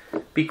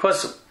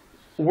 because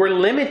we're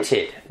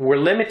limited. We're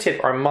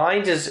limited. Our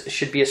mind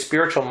should be a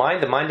spiritual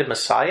mind, the mind of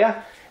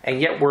Messiah. And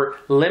yet we're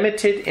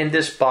limited in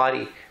this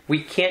body.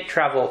 We can't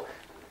travel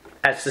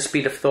at the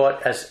speed of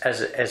thought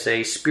as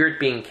a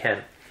spirit being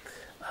can.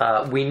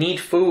 We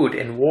need food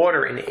and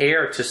water and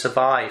air to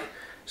survive.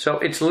 So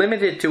it's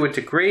limited to a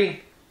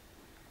degree.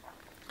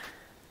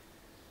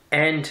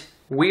 And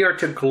we are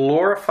to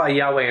glorify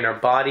Yahweh in our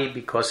body,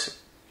 because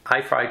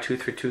eye for eye,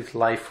 tooth for tooth,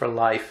 life for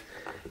life.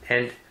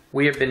 And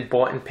we have been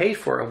bought and paid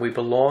for, and we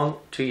belong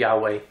to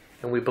Yahweh,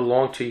 and we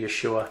belong to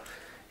Yeshua.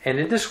 And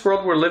in this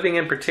world we're living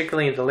in,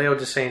 particularly in the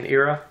Laodicean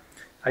era,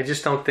 I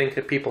just don't think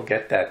that people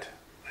get that.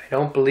 I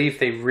don't believe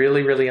they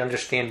really, really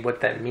understand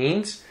what that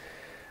means.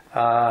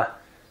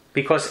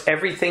 Because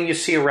everything you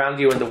see around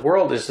you in the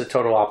world is the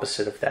total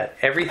opposite of that.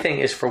 Everything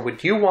is for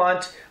what you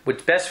want,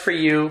 what's best for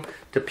you,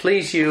 to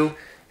please you.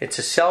 It's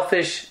a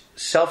selfish,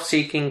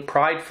 self-seeking,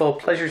 prideful,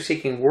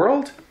 pleasure-seeking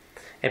world.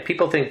 And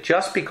people think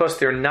just because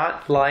they're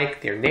not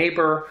like their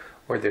neighbor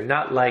or they're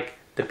not like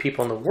the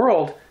people in the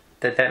world,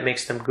 that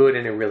makes them good,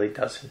 and it really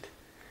doesn't.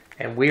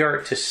 And we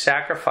are to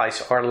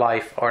sacrifice our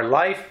life. Our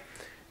life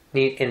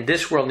in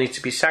this world needs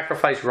to be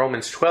sacrificed.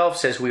 Romans 12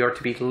 says we are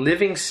to be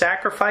living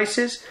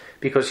sacrifices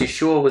because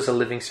Yeshua was a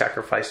living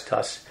sacrifice to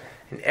us.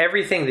 And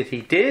everything that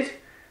he did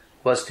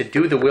was to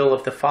do the will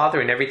of the Father,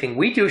 and everything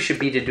we do should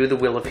be to do the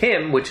will of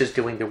him, which is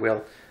doing the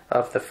will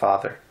of the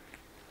Father.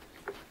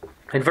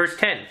 In verse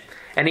 10,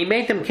 and he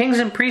made them kings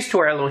and priests to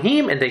our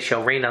Elohim, and they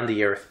shall reign on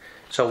the earth.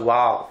 So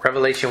wow,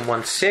 Revelation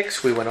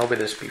 1:6, we went over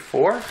this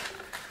before.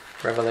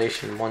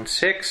 Revelation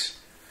 1:6.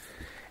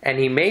 And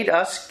he made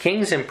us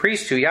kings and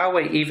priests to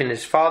Yahweh, even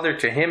his Father.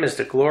 To him is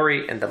the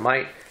glory and the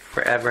might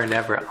forever and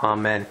ever.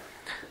 Amen.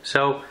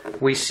 So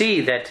we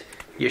see that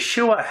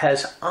Yeshua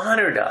has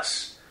honored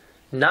us,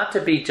 not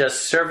to be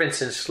just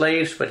servants and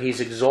slaves, but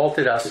he's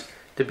exalted us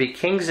to be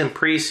kings and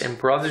priests and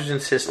brothers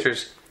and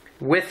sisters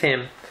with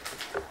him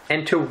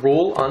and to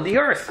rule on the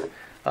earth.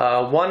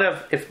 One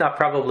of, if not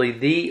probably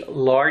the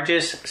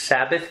largest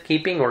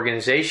Sabbath-keeping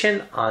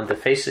organization on the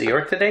face of the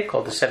earth today,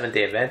 called the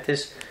Seventh-day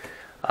Adventists.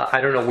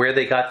 I don't know where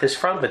they got this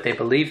from, but they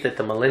believe that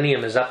the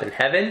millennium is up in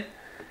heaven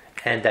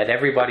and that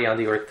everybody on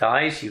the earth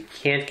dies. You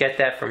can't get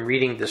that from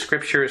reading the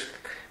scriptures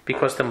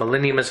because the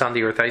millennium is on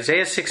the earth.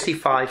 Isaiah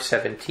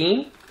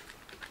 65:17.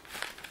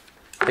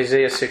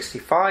 Isaiah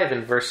 65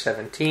 and verse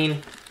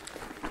 17.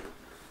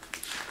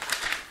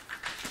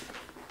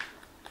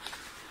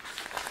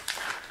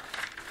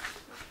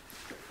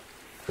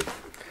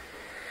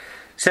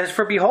 Says,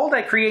 for behold,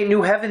 I create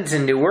new heavens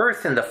and new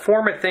earth, and the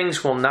former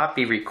things will not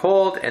be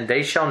recalled, and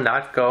they shall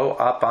not go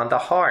up on the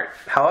heart.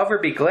 However,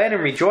 be glad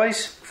and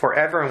rejoice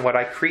forever in what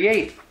I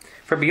create.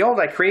 For behold,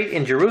 I create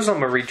in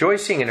Jerusalem a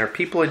rejoicing, and her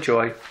people a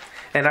joy.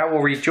 And I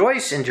will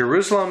rejoice in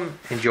Jerusalem,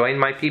 and joy in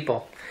my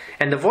people.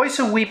 And the voice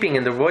of weeping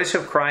and the voice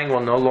of crying will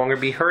no longer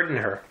be heard in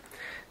her.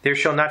 There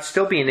shall not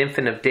still be an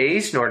infant of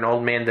days, nor an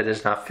old man that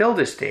has not filled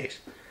his days.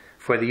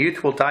 For the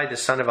youth will die the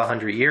son of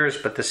 100 years,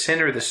 but the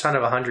sinner, the son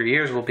of 100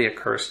 years, will be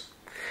accursed.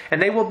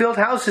 And they will build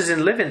houses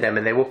and live in them,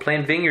 and they will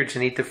plant vineyards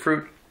and eat the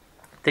fruit.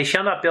 They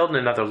shall not build and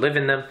another live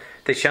in them.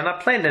 They shall not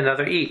plant and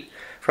another eat.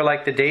 For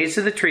like the days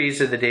of the trees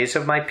are the days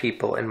of my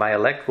people, and my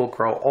elect will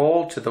grow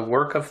old to the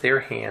work of their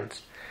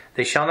hands.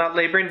 They shall not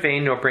labor in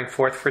vain, nor bring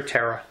forth for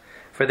terror.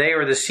 For they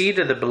are the seed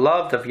of the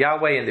beloved of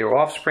Yahweh, and their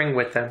offspring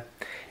with them.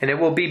 And it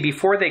will be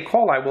before they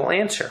call, I will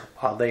answer.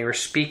 While they are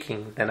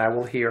speaking, then I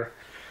will hear.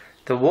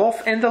 The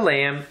wolf and the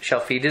lamb shall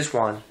feed as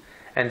one,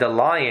 and the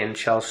lion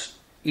shall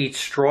eat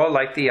straw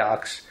like the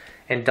ox.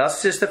 And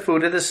dust is the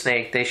food of the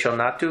snake. They shall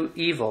not do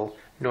evil,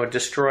 nor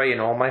destroy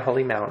in all my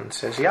holy mountains,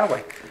 says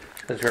Yahweh.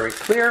 It's very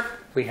clear.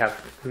 We have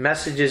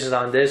messages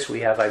on this. We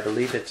have, I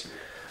believe it's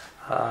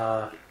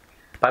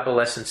Bible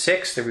Lesson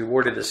 6, the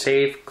reward of the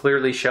saved,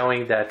 clearly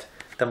showing that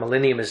the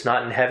millennium is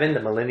not in heaven. The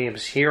millennium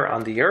is here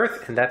on the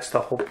earth, and that's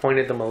the whole point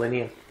of the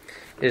millennium,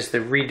 is the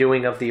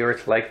redoing of the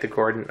earth like the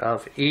Garden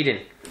of Eden.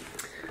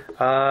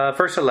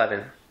 Verse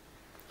 11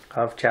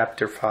 of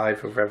chapter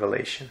 5 of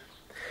Revelation.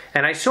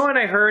 And I saw and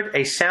I heard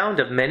a sound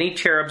of many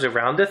cherubs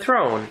around the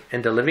throne,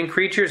 and the living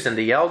creatures and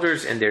the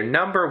elders, and their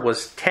number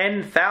was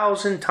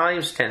 10,000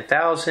 times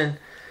 10,000,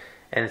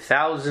 and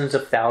thousands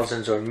of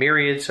thousands, or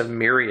myriads of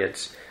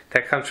myriads.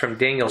 That comes from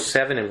Daniel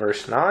 7 and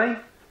verse 9.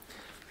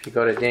 If you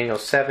go to Daniel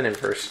 7 and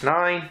verse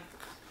 9.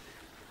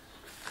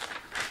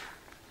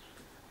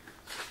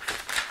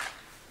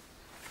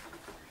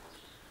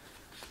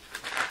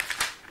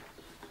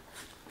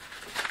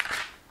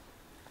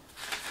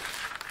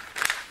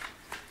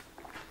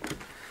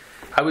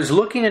 I was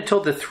looking until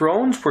the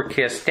thrones were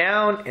cast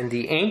down, and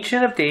the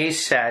Ancient of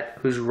Days sat,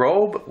 whose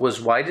robe was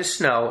white as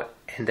snow,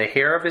 and the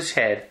hair of his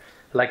head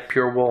like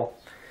pure wool.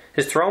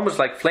 His throne was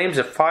like flames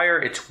of fire,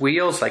 its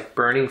wheels like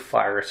burning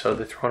fire. So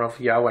the throne of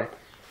Yahweh.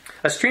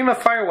 A stream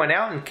of fire went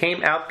out and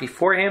came out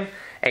before him.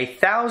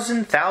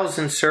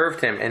 1,000,000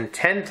 served him, and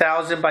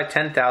 10,000 by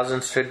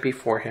 10,000 stood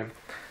before him.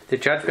 The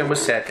judgment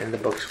was set, and the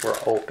books were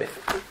opened.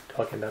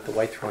 Talking about the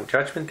white throne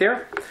judgment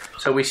there.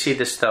 So we see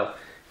this though.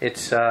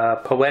 It's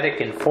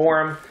poetic in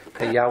form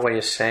that Yahweh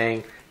is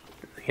saying,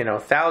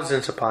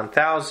 thousands upon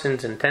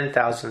thousands and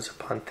 10,000s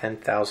upon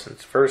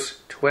 10,000s.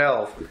 Verse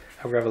 12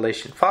 of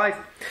Revelation 5,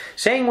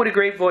 saying with a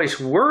great voice,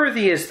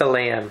 worthy is the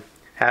Lamb,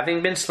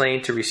 having been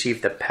slain, to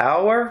receive the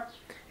power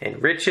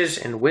and riches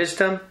and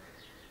wisdom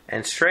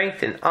and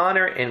strength and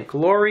honor and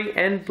glory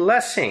and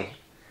blessing.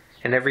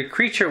 And every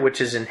creature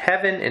which is in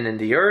heaven and in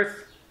the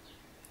earth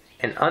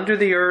and under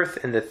the earth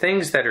and the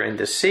things that are in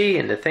the sea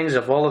and the things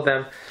of all of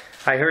them,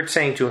 I heard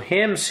saying to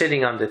him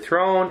sitting on the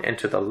throne and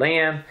to the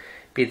Lamb,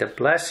 be the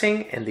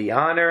blessing and the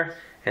honor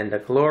and the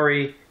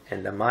glory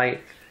and the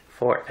might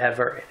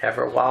forever and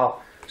ever.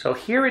 Wow. So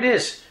here it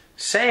is,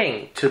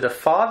 saying to the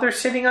Father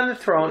sitting on the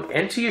throne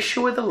and to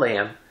Yeshua the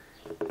Lamb,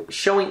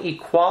 showing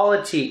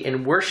equality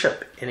in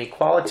worship and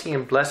equality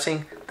in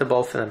blessing to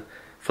both of them.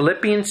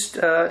 Philippians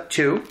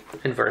 2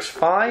 in verse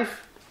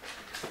 5.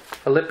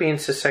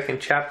 Philippians, the 2nd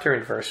chapter,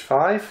 in verse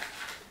 5.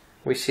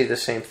 We see the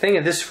same thing.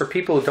 And this is for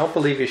people who don't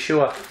believe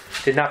Yeshua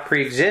did not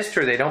pre-exist,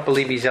 or they don't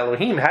believe he's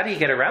Elohim. How do you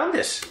get around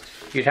this?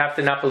 You'd have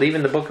to not believe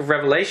in the book of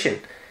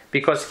Revelation.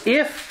 Because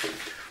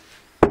if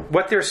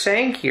what they're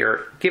saying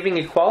here, giving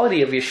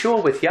equality of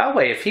Yeshua with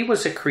Yahweh, if he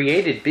was a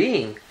created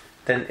being,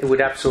 then it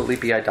would absolutely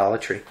be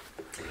idolatry.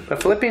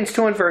 But Philippians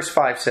 2 and verse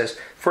 5 says,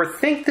 "For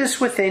think this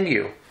within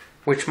you,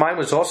 which mine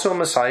was also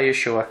Messiah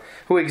Yeshua,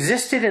 who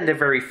existed in the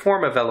very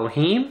form of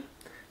Elohim,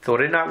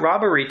 thought it not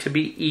robbery to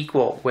be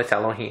equal with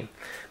Elohim.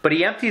 But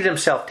he emptied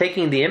himself,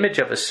 taking the image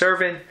of a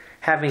servant,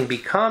 having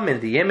become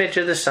in the image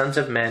of the sons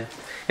of men.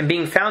 And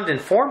being found in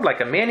form like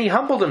a man, he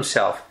humbled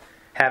himself,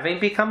 having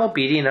become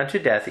obedient unto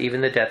death,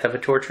 even the death of a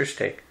torture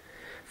stake.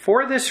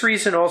 For this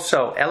reason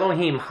also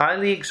Elohim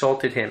highly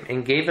exalted him,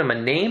 and gave him a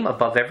name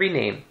above every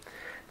name,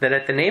 that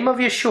at the name of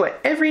Yeshua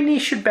every knee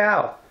should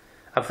bow,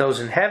 of those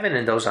in heaven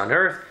and those on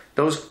earth,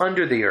 those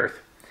under the earth,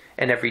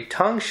 and every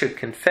tongue should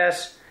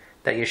confess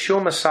that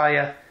Yeshua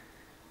Messiah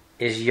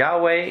is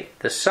Yahweh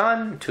the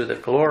Son, to the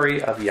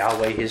glory of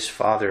Yahweh his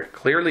Father."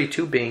 Clearly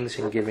two beings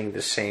in giving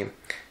the same.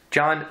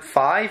 John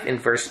 5 in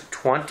verse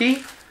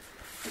 20.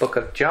 Book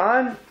of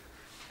John,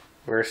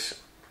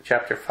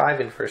 chapter 5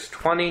 in verse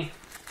 20.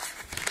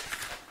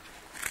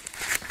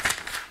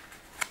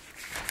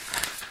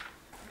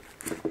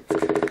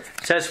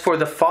 It says, "For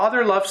the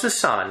Father loves the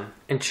Son,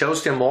 and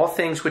shows him all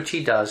things which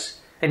he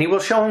does, and he will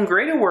show him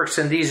greater works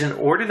than these, in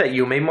order that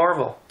you may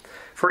marvel.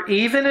 For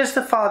even as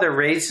the Father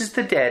raises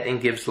the dead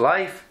and gives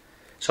life,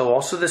 so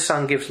also the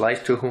Son gives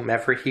life to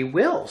whomever he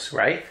wills,"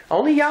 right?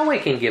 Only Yahweh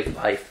can give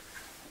life.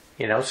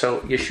 So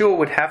Yeshua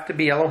would have to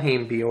be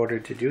Elohim be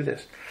ordered to do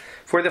this.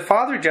 "For the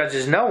Father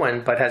judges no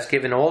one, but has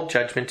given all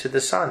judgment to the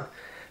Son,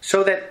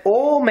 so that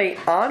all may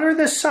honor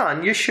the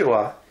Son,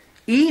 Yeshua,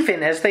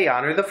 even as they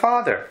honor the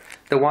Father.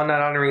 The one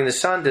not honoring the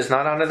Son does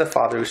not honor the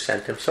Father who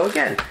sent him." So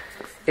again,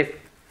 if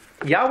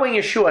Yahweh and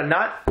Yeshua are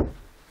not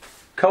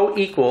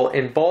co-equal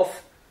in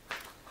both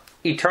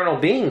eternal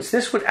beings,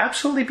 this would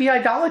absolutely be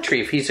idolatry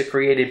if he's a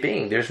created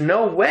being. There's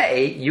no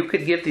way you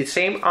could give the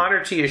same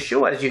honor to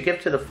Yeshua as you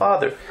give to the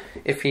Father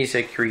if he's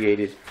a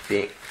created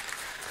being.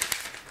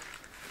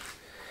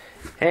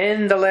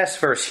 And the last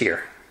verse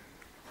here.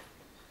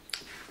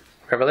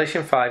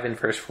 Revelation 5 and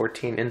verse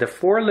 14. "And the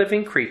four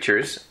living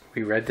creatures,"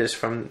 we read this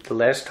from the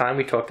last time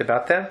we talked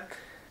about them,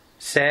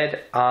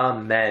 "said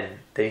Amen."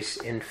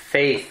 In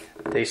faith,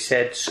 they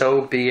said,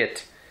 "So be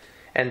it."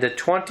 "And the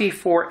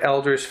 24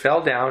 elders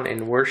fell down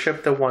and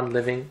worshipped the one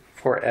living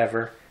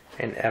forever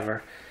and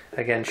ever."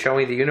 Again,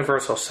 showing the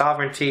universal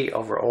sovereignty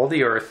over all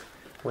the earth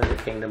when the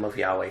kingdom of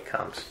Yahweh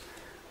comes.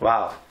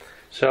 Wow.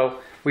 So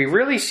we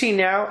really see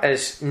now,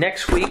 as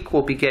next week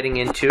we'll be getting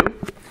into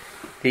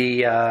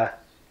the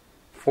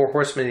four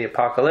horsemen of the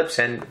apocalypse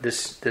and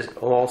this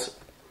all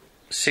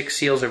 6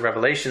 seals of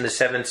Revelation. The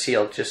 7th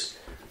seal just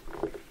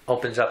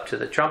opens up to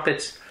the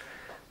trumpets.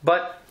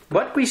 But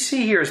what we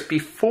see here is,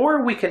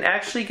 before we can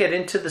actually get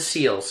into the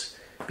seals,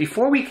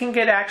 before we can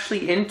get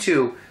actually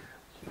into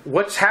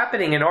what's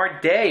happening in our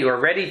day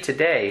already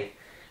today,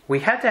 we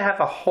had to have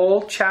a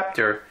whole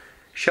chapter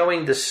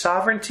showing the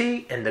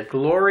sovereignty and the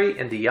glory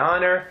and the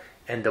honor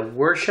and the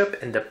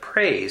worship and the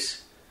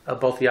praise of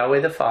both Yahweh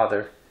the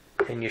Father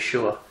and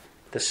Yeshua,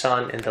 the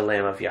Son and the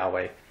Lamb of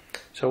Yahweh.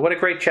 So what a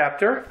great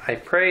chapter. I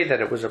pray that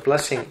it was a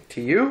blessing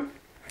to you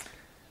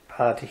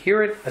to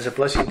hear it, as a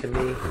blessing to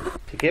me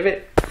to give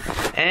it.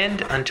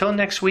 And until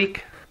next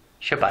week,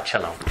 Shabbat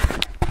Shalom.